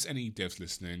 If there's any devs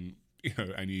listening,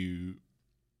 and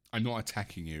I'm not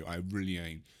attacking you, I really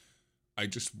ain't. I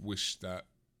just wish that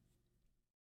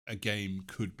a game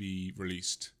could be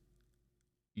released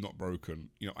not broken.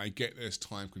 I get there's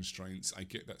time constraints. I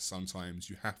get that sometimes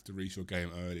you have to release your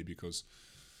game early because,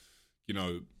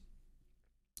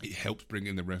 it helps bring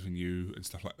in the revenue and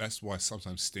stuff like that. That's why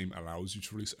sometimes Steam allows you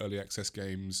to release early access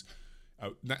games.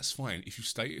 That's fine. If you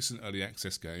state it's an early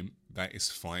access game, that is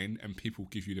fine, and people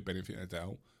give you the benefit of the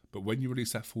doubt. But when you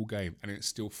release that full game and it's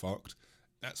still fucked,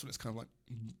 that's when it's kind of like,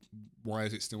 why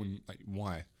is it still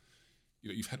why?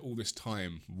 You've had all this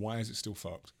time. Why is it still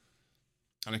fucked?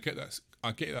 And I get that.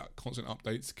 I get that constant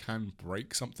updates can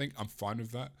break something. I'm fine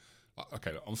with that.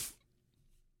 Okay,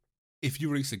 if you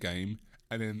release a game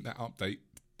and then that update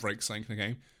breaks something in the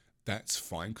game, that's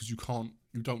fine because you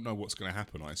don't know what's going to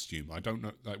happen. I assume. I don't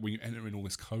know. Like when you enter in all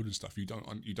this code and stuff, you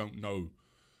don't know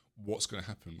what's going to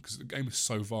happen because the game is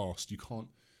so vast. You can't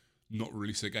not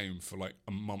release a game for like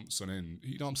a months on end.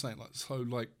 You know what I'm saying?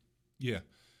 Yeah,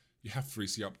 you have to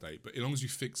release the update, but as long as you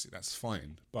fix it, that's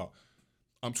fine. But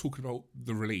I'm talking about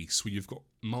the release where you've got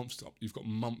months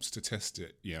to test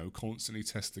it. Constantly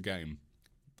test the game.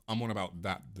 I'm on about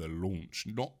the launch,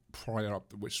 not prior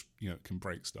up, which can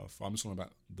break stuff. I'm just on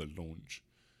about the launch.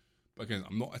 But again,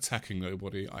 I'm not attacking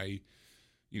nobody.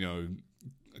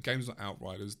 Games like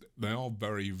Outriders, they are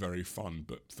very, very fun,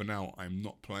 but for now, I'm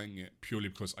not playing it purely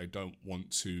because I don't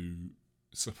want to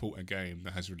support a game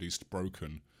that has released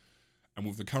broken. And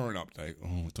with the current update,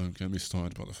 don't get me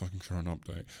started about the fucking current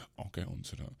update. I'll get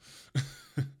onto that.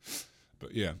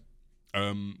 But yeah,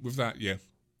 with that, yeah,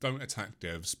 don't attack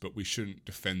devs, but we shouldn't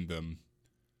defend them.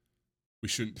 We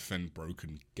shouldn't defend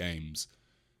broken games.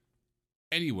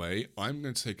 Anyway, I'm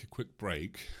going to take a quick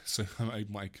break so my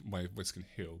voice can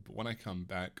heal. But when I come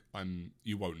back,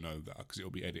 you won't know that because it'll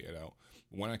be edited out.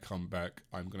 But when I come back,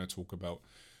 I'm going to talk about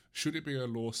should it be a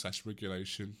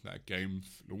law/regulation that a game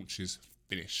launches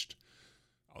finished.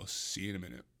 I'll see you in a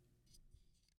minute.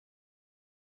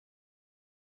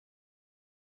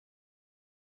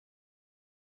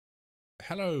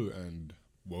 Hello and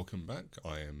welcome back.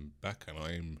 I am back and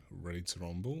I am ready to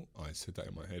rumble. I said that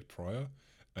in my head prior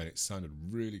and it sounded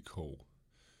really cool.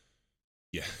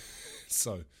 Yeah.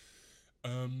 So,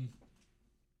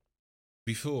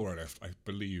 before I left, I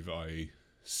believe I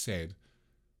said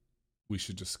we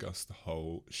should discuss the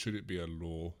whole should it be a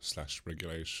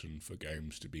law/regulation for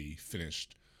games to be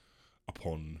finished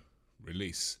upon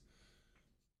release.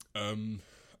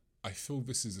 I feel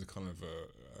this is a kind of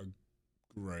a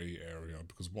grey area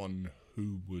because one,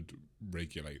 who would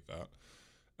regulate that?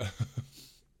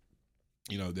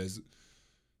 There's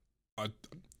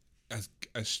as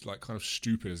like kind of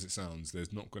stupid as it sounds,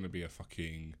 there's not going to be a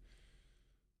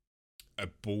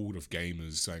board of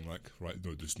gamers saying like, right,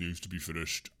 no, this needs to be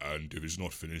finished, and if it's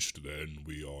not finished, then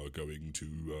we are going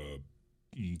to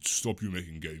stop you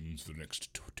making games for the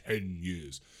next 10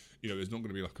 years. There's not going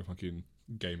to be like a fucking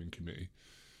gaming committee.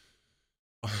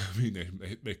 I mean,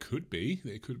 there could be.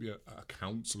 There could be a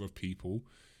council of people,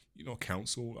 a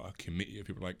council, a committee of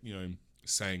people, like,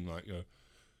 saying, like,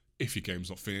 if your game's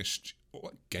not finished, or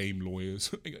like game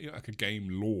lawyers, like a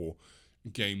game law,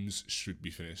 games should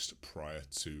be finished prior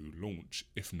to launch.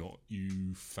 If not,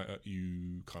 you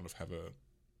kind of have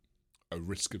a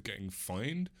risk of getting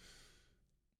fined.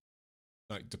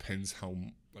 Like, depends how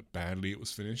badly it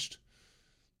was finished.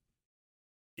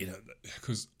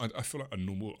 Because I feel like a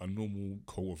normal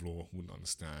court of law wouldn't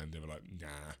understand. They were like,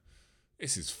 nah,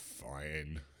 this is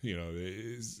fine.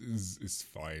 It's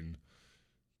fine,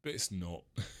 but it's not.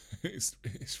 it's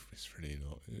really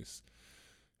not. It's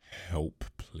help,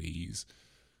 please.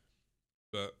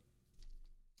 But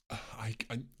I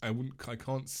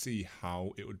can't see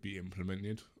how it would be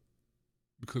implemented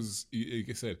because, like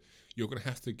I said, you're gonna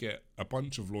have to get a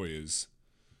bunch of lawyers.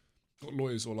 Not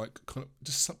lawyers, or like kind of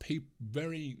just some people,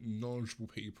 very knowledgeable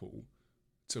people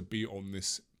to be on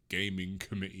this gaming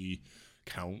committee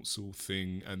council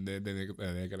thing, and then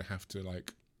they're gonna have to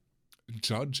like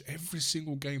judge every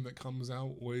single game that comes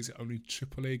out, or is it only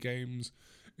AAA games?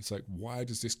 It's like, why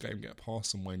does this game get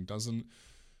passed and mine doesn't?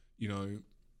 You know,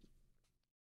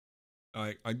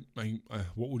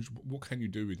 what can you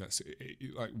do with that?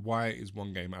 Like, why is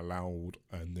one game allowed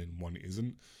and then one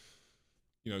isn't?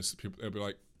 You know, so people they'll be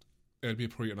like, there'd be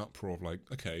probably an uproar of like,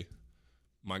 okay,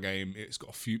 my game, it's got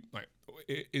a few like,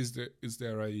 is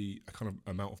there a kind of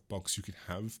amount of bugs you can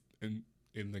have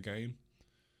in the game?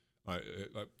 Like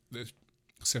let's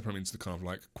separate them into the kind of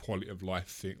like quality of life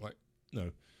thing. Like,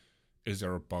 no, is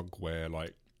there a bug where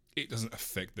like it doesn't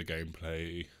affect the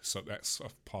gameplay, so that's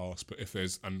stuff passed. But if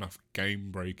there's enough game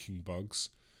breaking bugs,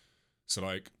 so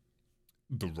like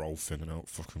the roll thing and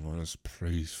Outriders,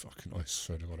 please fucking, I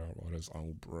swear to God, Outriders,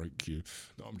 I'll break you.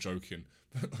 No, I'm joking.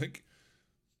 But like,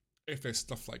 if there's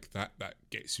stuff like that that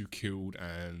gets you killed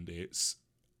and it's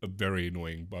a very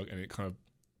annoying bug and it kind of,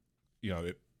 you know,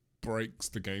 it breaks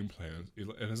the gameplay and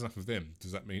there's enough of them,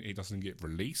 does that mean it doesn't get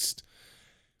released?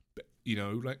 But, you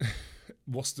know, like,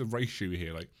 what's the ratio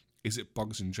here? Like, is it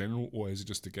bugs in general or is it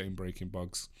just the game breaking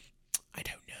bugs? I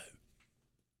don't know.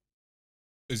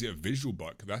 Is it a visual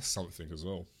bug? That's something as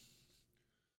well.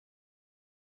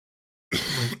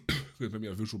 Maybe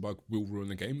a visual bug will ruin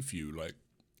the game for you. Like,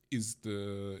 is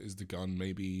the gun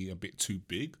maybe a bit too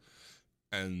big,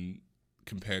 and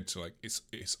compared to like its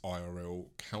IRL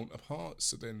counterparts?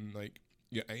 So then like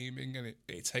you're aiming and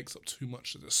it takes up too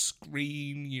much of the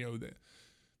screen. You know,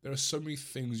 there are so many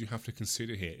things you have to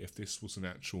consider here if this was an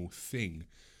actual thing.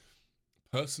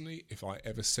 Personally, if I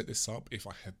ever set this up, if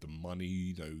I had the money,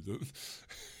 you know,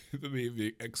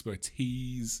 the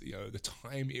expertise, you know, the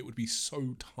time, it would be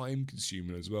so time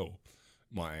consuming as well,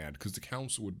 might I add, because the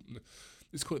council would,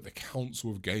 let's call it the council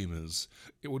of gamers,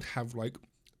 it would have like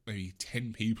maybe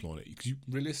 10 people on it, because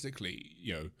realistically,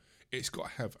 you know, it's got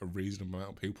to have a reasonable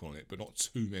amount of people on it, but not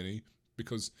too many,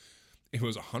 because if it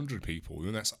was 100 people,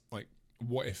 then that's like,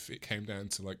 what if it came down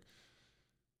to like,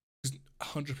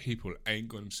 100 people ain't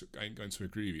going to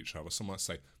agree with each other. Some might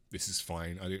say this is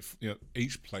fine. You know,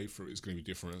 each playthrough is going to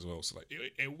be different as well. So like,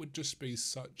 it would just be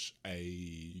such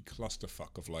a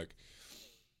clusterfuck of like,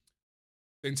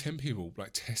 then 10 people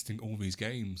like testing all these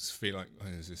games feel like, oh,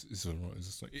 is this alright? Is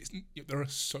this like, there are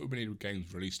so many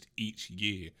games released each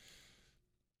year,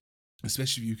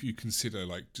 especially if you consider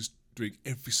like just doing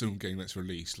every single game that's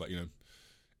released. Like, you know,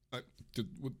 like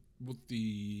would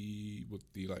the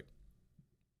like,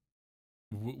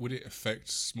 would it affect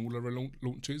smaller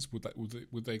launches? Would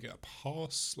they get a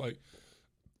pass? Like,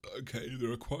 okay,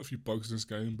 there are quite a few bugs in this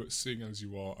game, but seeing as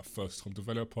you are a first-time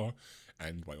developer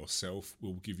and by yourself,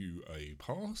 will give you a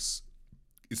pass.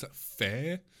 Is that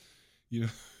fair? You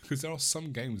know, because there are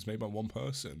some games made by one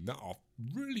person that are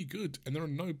really good and there are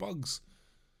no bugs.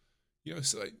 You know,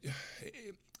 so like,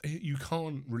 you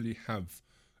can't really have.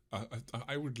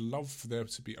 I would love for there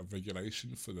to be a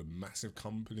regulation for the massive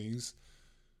companies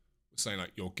saying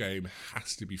like your game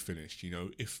has to be finished. You know,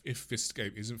 if this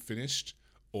game isn't finished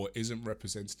or isn't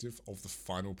representative of the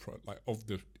final of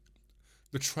the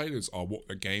trailers are what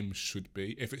the game should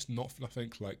be. If it's not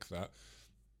nothing like that,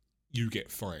 you get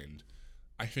fined.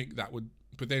 I think that would.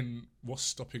 But then, what's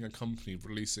stopping a company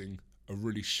releasing a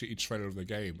really shitty trailer of the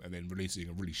game and then releasing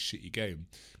a really shitty game?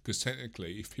 Because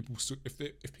technically, if people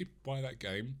buy that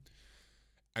game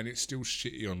and it's still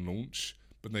shitty on launch,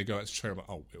 but they go out to trailer like,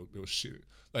 oh, it was shit.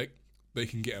 Like, they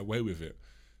can get away with it,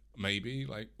 maybe.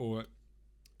 Like, or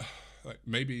like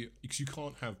maybe because you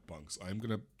can't have bugs. I'm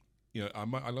gonna, you know,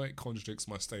 I like contradicts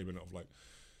my statement of like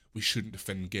we shouldn't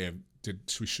defend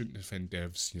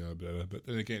devs, you know, blah, blah. But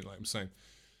then again, like I'm saying,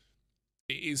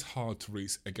 it is hard to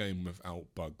release a game without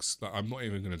bugs. Like, I'm not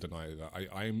even gonna deny that.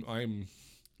 I'm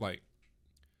like,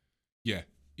 yeah,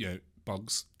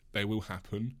 bugs, they will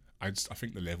happen. I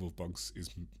think the level of bugs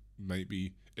is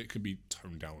maybe it could be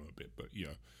toned down a bit, but you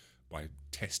know, by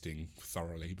testing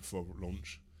thoroughly before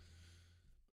launch.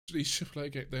 These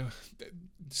AAA games,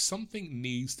 something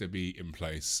needs to be in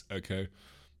place. Okay,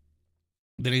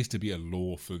 there needs to be a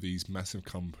law for these massive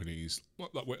companies.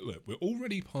 Look, we're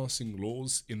already passing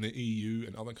laws in the EU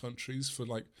and other countries for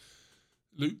like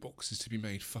loot boxes to be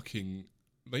made fucking.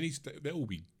 They'll all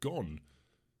be gone.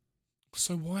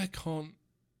 So why can't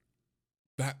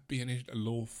that be a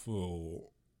law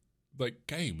for like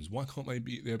games? Why can't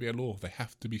there be a law? They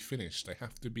have to be finished. They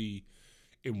have to be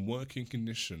in working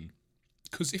condition.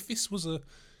 Because if this was a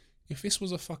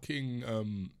fucking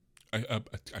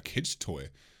a kid's toy,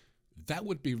 that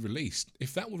would be released.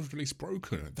 If that was released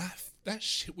broken, that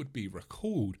shit would be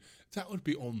recalled. That would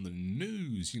be on the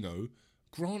news. You know,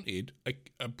 granted,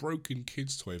 a broken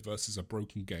kid's toy versus a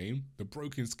broken game, the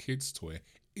broken kid's toy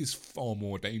is far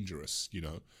more dangerous. You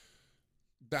know,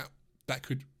 that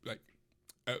could like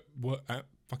at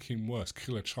fucking worst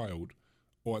kill a child,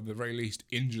 or at the very least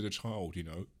injure the child. You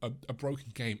know, a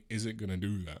broken game isn't gonna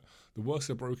do that. The worst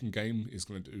a broken game is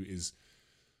gonna do is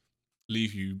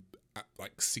leave you at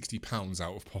like £60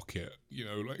 out of pocket. You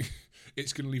know, like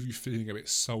it's gonna leave you feeling a bit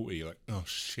salty, like, oh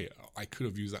shit, I could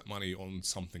have used that money on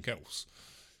something else.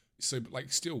 So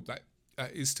like still that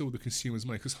is still the consumer's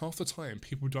money, because half the time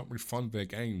people don't refund their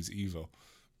games either.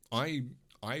 I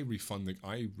refund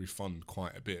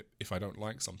quite a bit if I don't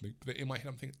like something, but in my head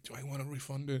I'm thinking, do I want to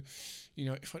refund it? You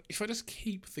know, if I just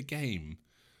keep the game,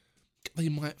 they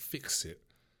might fix it.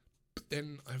 But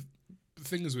then the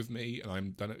thing is with me, and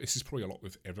I'm done. This is probably a lot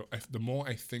with everyone. The more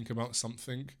I think about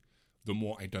something, the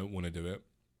more I don't want to do it.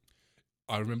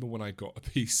 I remember when I got a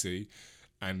PC,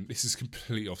 and this is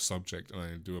completely off subject, and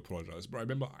I do apologise, but I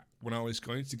remember when I was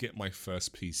going to get my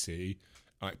first PC,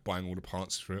 like buying all the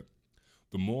parts for it,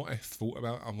 the more I thought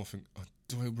about it, I'm thinking, oh,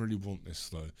 do I really want this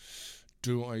though?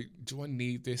 Do I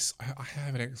need this? I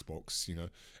have an Xbox, you know.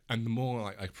 And the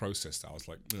more I processed that, I was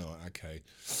like, no, okay,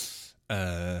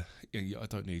 yeah, I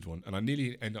don't need one. And I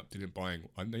nearly ended up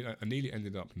I nearly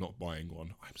ended up not buying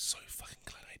one. I'm so fucking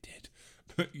glad I did.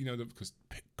 But you know, because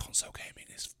console gaming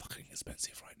is fucking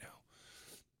expensive right now.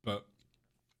 But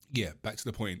yeah, back to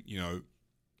the point. You know,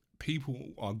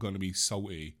 people are going to be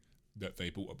salty that they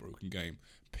bought a broken game.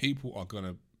 People are going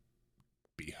to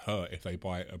be hurt if they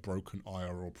buy a broken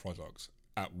IRL product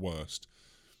at worst.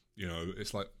 You know,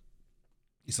 it's like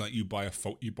you buy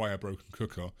a broken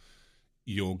cooker,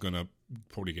 you're going to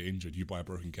probably get injured. You buy a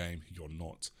broken game, you're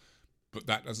not. But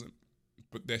that doesn't,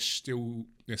 but there still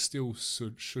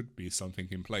should be something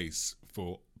in place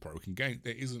for broken games.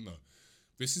 There isn't though.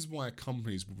 This is why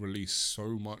companies release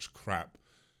so much crap,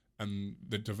 and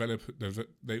the developer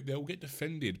they'll get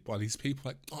defended by these people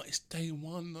like, oh, it's day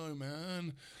one though,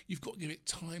 man. You've got to give it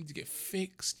time to get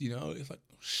fixed. You know, it's like,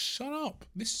 shut up.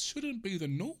 This shouldn't be the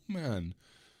norm, man.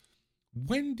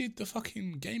 When did the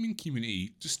fucking gaming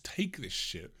community just take this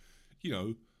shit? You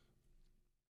know,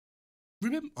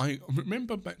 I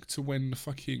remember back to when the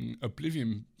fucking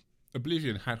Oblivion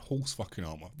had horse fucking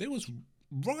armor. There was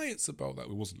riots about that.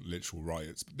 It wasn't literal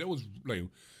riots, but there was like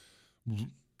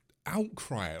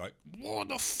outcry, like, what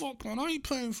the fuck, man? I ain't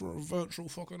paying for a virtual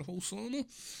fucking horse armor.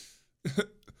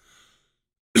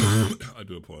 I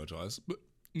do apologise, but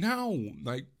now,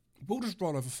 like, we'll just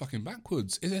roll over fucking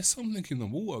backwards. Is there something in the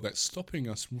water that's stopping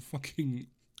us from fucking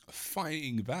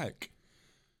fighting back?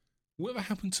 Whatever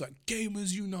happened to like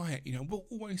gamers unite? You know, we'll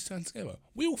always stand together.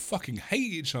 We all fucking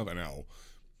hate each other now.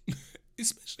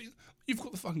 Especially, you've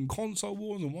got the fucking console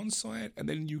war on the one side, and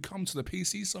then you come to the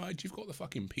PC side, you've got the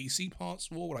fucking PC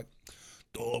parts war, like,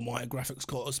 oh, my graphics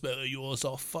card's better, yours,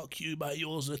 oh, fuck you, mate,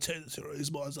 yours a 10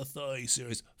 series, mine's a 30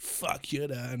 series, fuck you,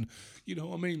 Dan. You know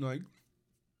what I mean? Like,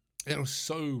 there's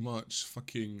so much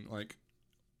fucking, like,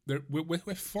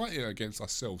 we're fighting against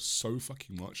ourselves so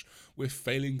fucking much. We're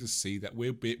failing to see that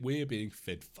we're being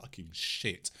fed fucking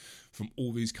shit from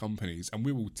all these companies, and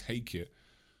we will take it.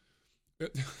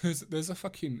 There's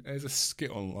a skit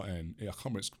online. I can't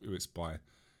remember who it's by.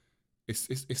 It's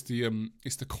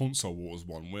the console wars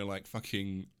one where like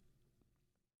fucking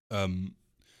like,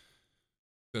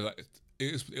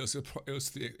 it was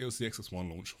the Xbox One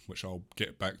launch, which I'll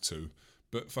get back to,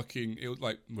 but fucking it was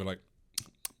like we're like,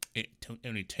 it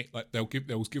only take like they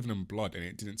was giving them blood and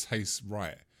it didn't taste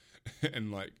right,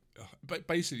 and like, but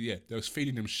basically yeah, they was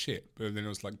feeding them shit, but then it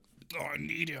was like, oh, I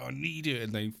need it,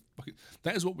 and they fucking,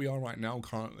 that is what we are right now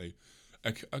currently.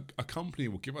 A company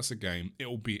will give us a game, it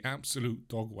will be absolute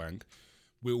dog wank,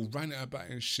 we'll rant it about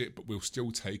and shit, but we'll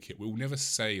still take it. We'll never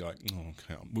say like, oh,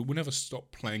 okay, we'll never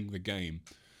stop playing the game.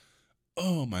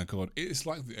 Oh my god, it's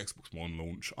like the Xbox One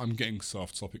launch. I'm getting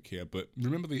soft topic here, but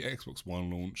remember the Xbox One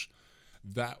launch?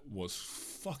 That was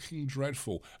fucking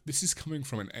dreadful. This is coming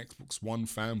from an Xbox One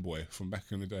fanboy from back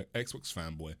in the day. Xbox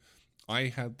fanboy. I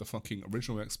had the fucking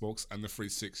original Xbox and the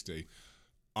 360.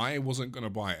 I wasn't going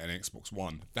to buy an Xbox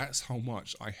One. That's how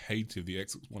much I hated the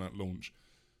Xbox One at launch.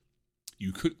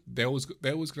 They was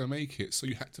going to make it so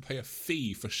you had to pay a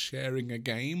fee for sharing a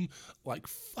game. Like,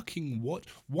 fucking what?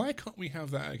 Why can't we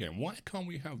have that again? Why can't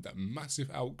we have that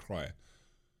massive outcry?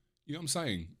 You know what I'm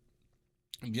saying?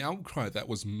 The outcry that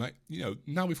was, you know,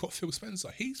 now we've got Phil Spencer.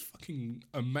 He's fucking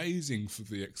amazing for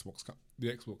the Xbox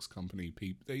company.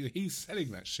 People, he's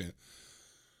selling that shit.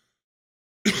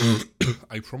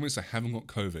 I promise I haven't got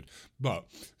COVID, but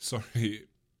sorry.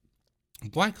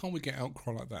 Why can't we get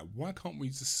outcry like that? Why can't we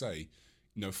just say,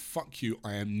 no, fuck you,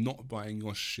 I am not buying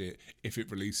your shit if it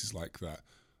releases like that.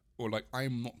 Or like, I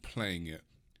am not playing it.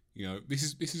 You know,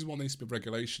 this is one needs to be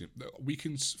regulation. We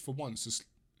can, for once, just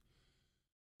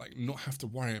like not have to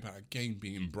worry about a game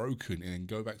being broken and then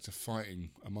go back to fighting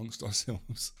amongst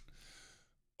ourselves.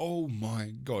 Oh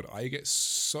my god, I get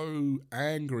so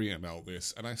angry about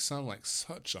this and I sound like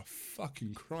such a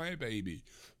fucking crybaby.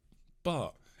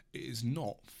 But it is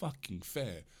not fucking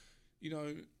fair. You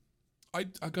know, I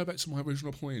go back to my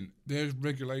original point. There's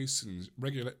regulations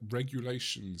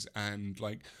and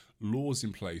like laws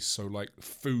in place. So like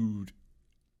food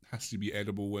has to be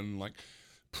edible and like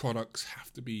products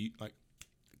have to be like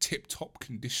tip top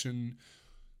condition.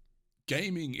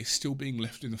 Gaming is still being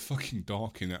left in the fucking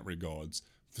dark in that regards.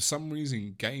 For some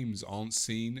reason, games aren't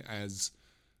seen as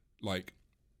like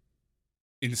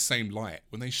in the same light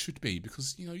when they should be,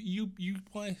 because you know you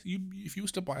buy you if you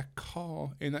was to buy a car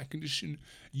in that condition,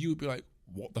 you would be like,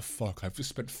 what the fuck, I've just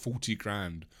spent 40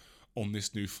 grand on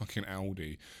this new fucking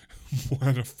Audi.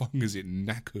 Why the fuck is it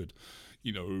knackered?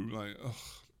 You know, like, ugh.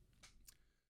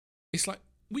 It's like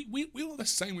we're the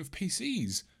same with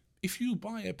PCs. If you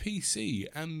buy a PC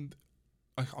and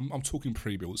I'm talking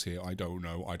pre-builds here, I don't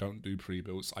know, I don't do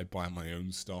pre-builds, I buy my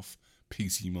own stuff.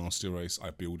 PC Master Race, I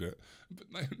build it.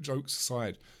 But no, jokes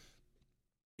aside,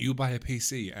 you buy a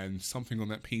PC and something on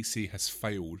that PC has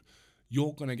failed,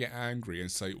 you're going to get angry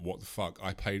and say, what the fuck,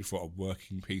 I paid for a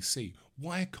working PC.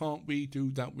 Why can't we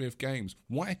do that with games?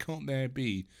 Why can't there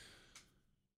be,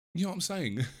 you know what I'm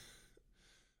saying?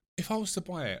 If I was to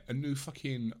buy a new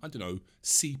fucking, I don't know,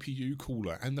 CPU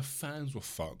cooler and the fans were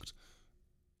fucked,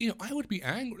 you know, I would be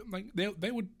angry. Like they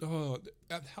would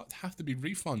have to be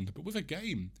refunded. But with a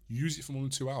game, use it for more than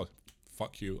 2 hours.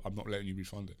 Fuck you, I'm not letting you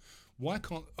refund it. Why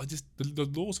can't I just the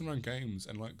laws around games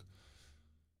and like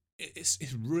it's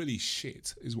really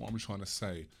shit is what I'm trying to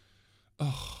say.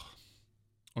 Oh,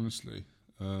 honestly,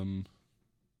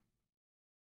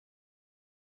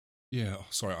 yeah.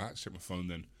 Sorry, I had to check my phone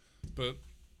then, but.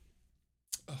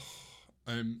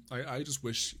 I just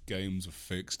wish games were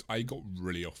fixed. I got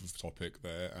really off of topic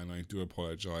there, and I do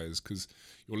apologise, because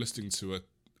you're listening to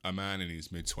a man in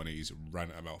his mid-20s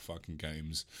rant about fucking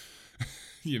games.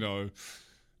 You know,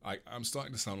 I'm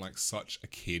starting to sound like such a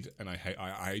kid, and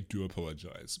I do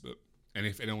apologise. But and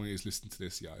if anyone is listening to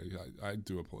this, yeah, I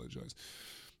do apologise.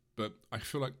 But I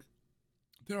feel like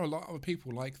there are a lot of other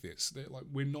people like this. They're like,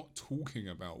 we're not talking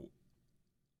about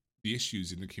the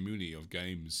issues in the community of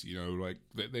games. You know, like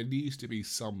there needs to be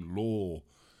some law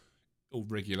or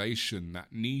regulation that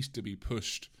needs to be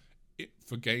pushed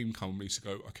for game companies to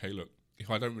go, okay, look, if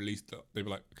I don't release that, they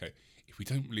were like, okay, if we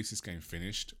don't release this game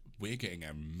finished, we're getting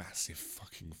a massive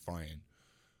fucking fine,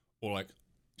 or like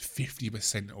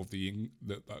 50% of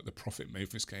the profit made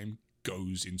for this game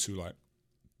goes into like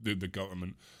the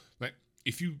government. Like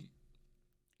if you,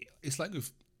 it's like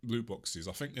with loot boxes.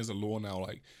 I think there's a law now,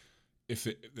 like if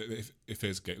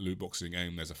there's loot boxes in a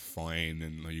game, there's a fine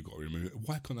and you got to remove it.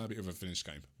 Why can't that be of a finished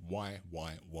game? Why?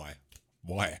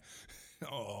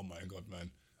 Oh my god,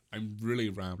 man! I'm really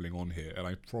rambling on here, and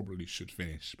I probably should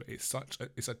finish. But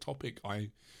it's a topic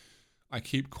I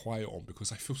keep quiet on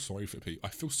because I feel sorry for people.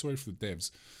 I feel sorry for the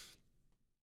devs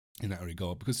in that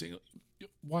regard, because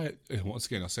why? Once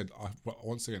again,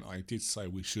 I did say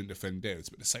we shouldn't defend devs,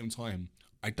 but at the same time,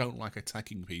 I don't like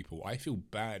attacking people. I feel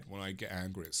bad when I get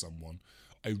angry at someone.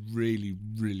 I really,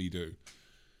 really do.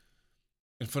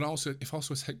 And if I also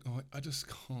take, I just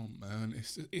can't, man.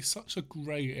 It's such a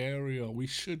grey area. We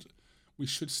should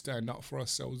stand up for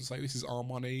ourselves and say this is our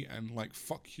money, and like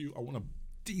fuck you. I want a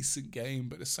decent game,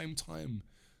 but at the same time,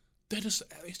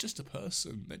 it's just a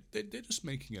person. They're just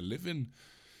making a living.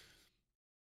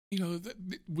 You know,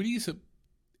 we need to,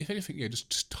 if anything, yeah,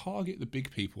 just target the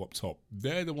big people up top.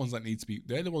 They're the ones that need to be.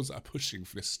 They're the ones that are pushing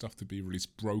for this stuff to be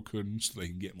released broken, so they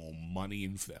can get more money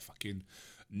in for their fucking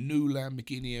new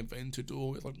Lamborghini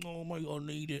Aventador. It's like, oh my god, I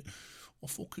need it. I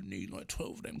fucking need like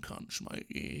 12 of them cunts, mate.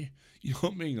 Yeah, you know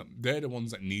what I mean? They're the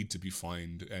ones that need to be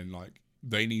fined, and like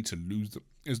they need to lose them.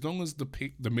 As long as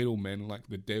the middlemen, like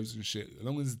the devs and shit, as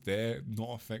long as they're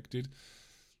not affected,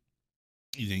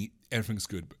 you know, everything's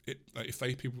good. But I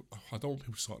don't want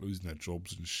people to start losing their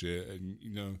jobs and shit, and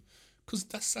you know, because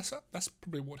that's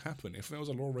probably what happened. If there was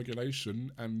a law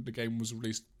regulation and the game was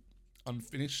released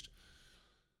unfinished,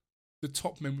 the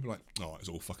top men would be like, "Oh, it's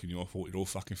all fucking your fault. You're all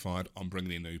fucking fired. I'm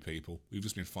bringing in new people. We've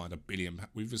just been fined $1 billion.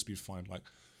 We've just been fined like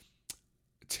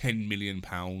 £10 million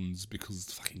because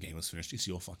the fucking game was finished. It's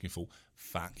your fucking fault.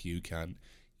 Fuck you, cunt.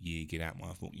 Yeah, get out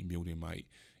my fucking building, mate.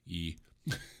 Yeah."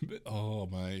 But, oh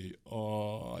mate,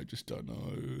 I just don't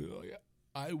know.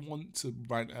 I want to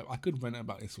rant. I could rant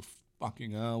about this for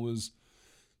fucking hours.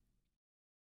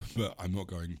 but I'm not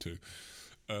going to,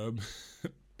 um,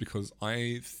 because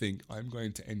I think I'm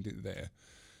going to end it there.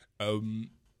 Um,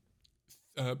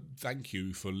 Thank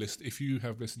you for listening. If you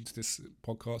have listened to this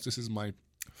podcast, this is my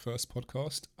first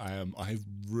podcast. I've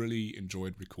really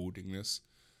enjoyed recording this.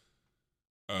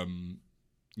 Um,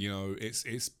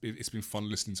 it's been fun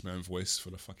listening to my own voice for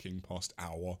the fucking past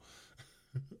hour.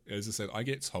 As I said, I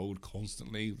get told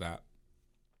constantly that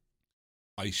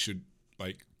I should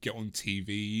like get on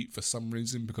TV for some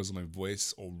reason because of my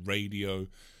voice or radio,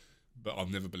 but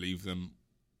I've never believed them.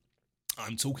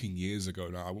 I'm talking years ago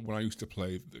now when I used to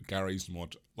play the Gary's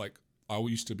mod. Like I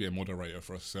used to be a moderator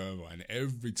for a server, and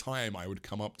every time I would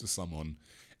come up to someone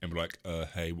and be like,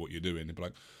 "Hey, what you doing?" They'd be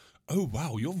like, "Oh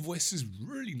wow, your voice is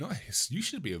really nice. You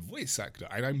should be a voice actor."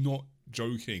 And I'm not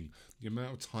joking. The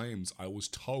amount of times I was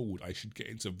told I should get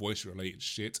into voice related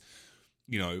shit,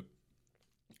 you know,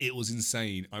 it was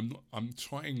insane. I'm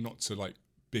trying not to like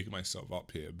big myself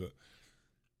up here, but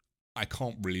I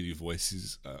can't really do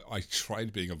voices. I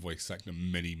tried being a voice actor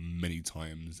many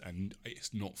times, and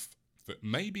it's not.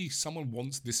 Maybe someone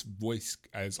wants this voice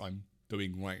as I'm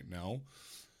doing right now.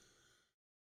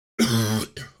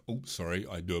 Oh, sorry,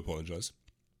 I do apologize.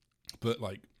 But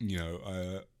like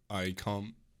I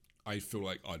can't. I feel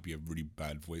like I'd be a really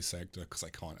bad voice actor because I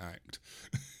can't act.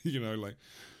 Like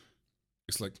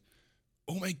it's like,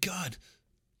 oh my god,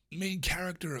 main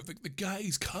character, the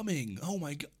guy's coming. Oh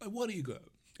my god, what do you got?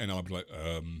 And I'd be like,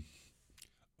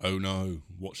 oh no,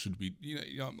 what should we?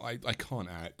 I can't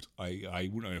act. I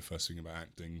wouldn't know the first thing about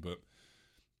acting, but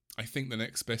I think the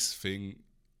next best thing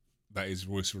that is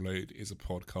voice related is a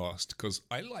podcast because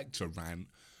I like to rant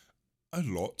a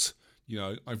lot.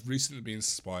 I've recently been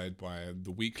inspired by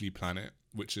The Weekly Planet,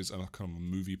 which is a kind of a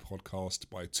movie podcast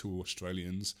by two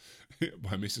Australians,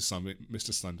 by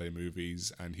Mr. Sunday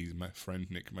Movies and his friend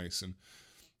Nick Mason.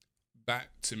 That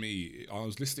to me, I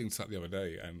was listening to that the other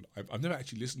day, and I've never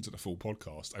actually listened to the full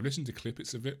podcast. I've listened to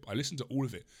clips of it, but I listened to all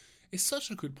of it. It's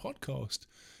such a good podcast.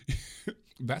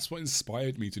 That's what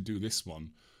inspired me to do this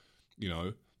one.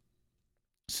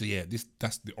 So yeah,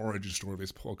 that's the origin story of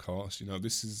this podcast.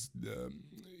 This is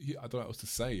I don't know what else to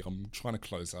say. I'm trying to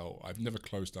close out. I've never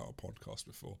closed out a podcast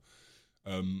before.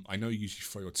 I know you usually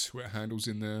throw your Twitter handles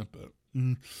in there, but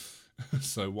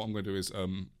so what I'm going to do is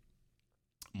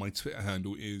my Twitter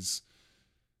handle is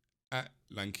at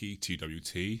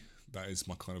LankyTWT. That is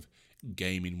my kind of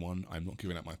gaming one. I'm not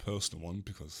giving out my personal one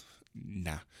because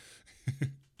nah.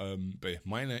 But yeah,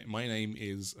 my name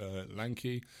is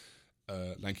Lanky.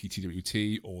 Lanky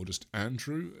TWT or just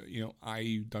Andrew.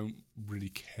 I don't really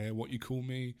care what you call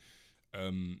me.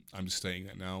 I'm just stating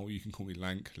that now. You can call me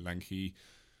Lanky,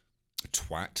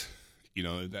 Twat.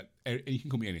 That you can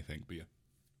call me anything. But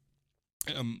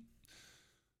yeah,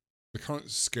 the current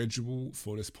schedule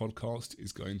for this podcast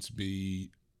is going to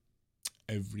be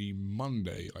every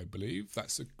Monday, I believe.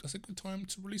 That's a good time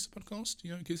to release a podcast.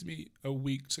 It gives me a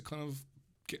week to kind of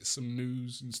get some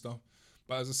news and stuff.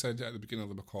 But as I said at the beginning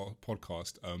of the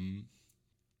podcast,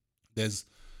 this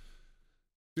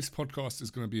podcast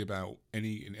is going to be about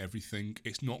any and everything.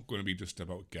 It's not going to be just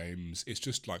about games. It's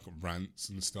just like rants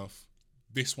and stuff.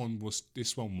 This one was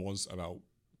about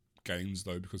games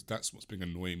though, because that's what's been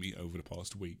annoying me over the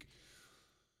past week.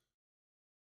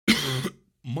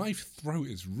 My throat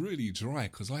is really dry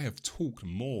because I have talked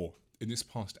more in this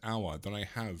past hour than I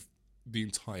have the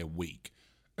entire week.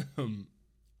 But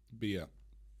yeah.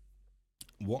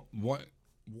 What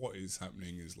is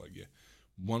happening is like, yeah,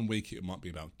 one week it might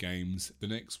be about games, the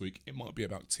next week it might be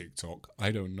about TikTok.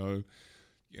 I don't know.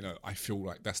 I feel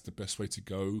like that's the best way to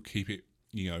go. Keep it,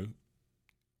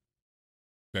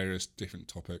 various different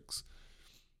topics.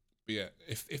 But yeah,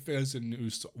 if there's a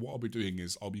news, what I'll be doing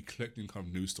is I'll be collecting kind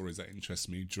of news stories that interest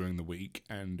me during the week,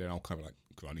 and then I'll kind of like,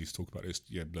 I need to talk about this,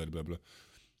 yeah, blah blah blah.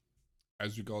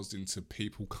 As regards into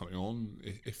people coming on,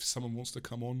 if someone wants to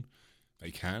come on, they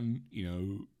can.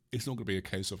 It's not going to be a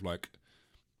case of like,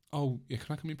 oh yeah,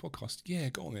 can I come in podcast? Yeah,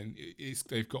 go on then.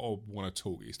 They've got to want to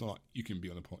talk. It's not like you can be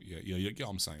on the pod. Yeah, you get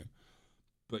what I'm saying.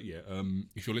 But yeah,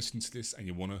 if you're listening to this and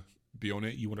you want to be on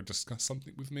it, you want to discuss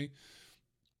something with me,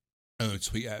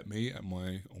 tweet at me on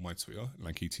my Twitter,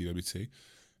 LankyTWT,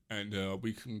 and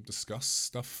we can discuss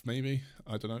stuff. Maybe,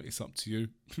 I don't know. It's up to you.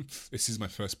 This is my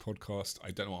first podcast.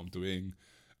 I don't know what I'm doing.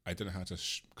 I don't know how to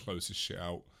close this shit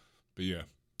out. But yeah,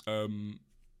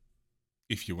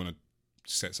 if you want to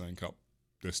set something up,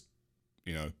 just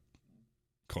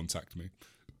contact me.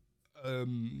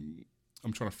 I'm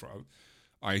trying to throw.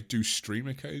 I do stream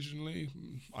occasionally.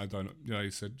 I don't know. I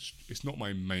said it's not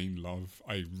my main love.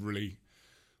 I really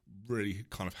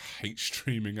kind of hate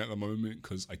streaming at the moment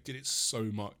because I did it so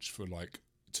much for like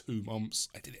 2 months.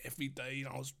 I did it every day,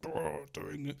 and I was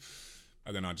doing it.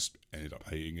 And then I just ended up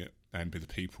hating it, and the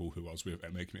people who I was with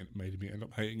made me end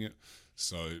up hating it.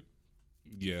 So,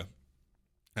 yeah,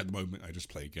 at the moment I just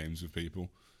play games with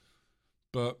people.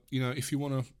 But, if you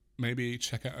want to maybe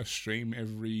check out a stream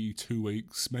every 2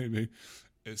 weeks, maybe,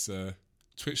 it's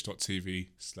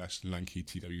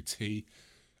twitch.tv/lankytwt.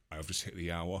 I've just hit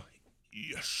the hour.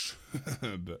 Yes.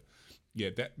 But,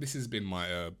 yeah, this has been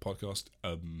my podcast.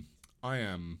 I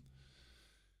am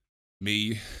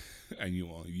me, and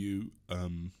you are you.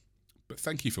 But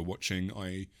thank you for watching.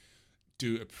 I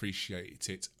do appreciate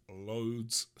it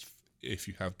loads. If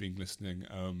you have been listening,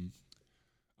 I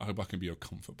hope I can be your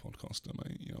comfort podcaster,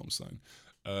 mate. You know what I'm saying?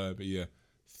 But yeah,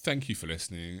 thank you for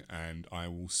listening, and I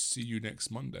will see you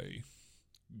next Monday.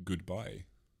 Goodbye.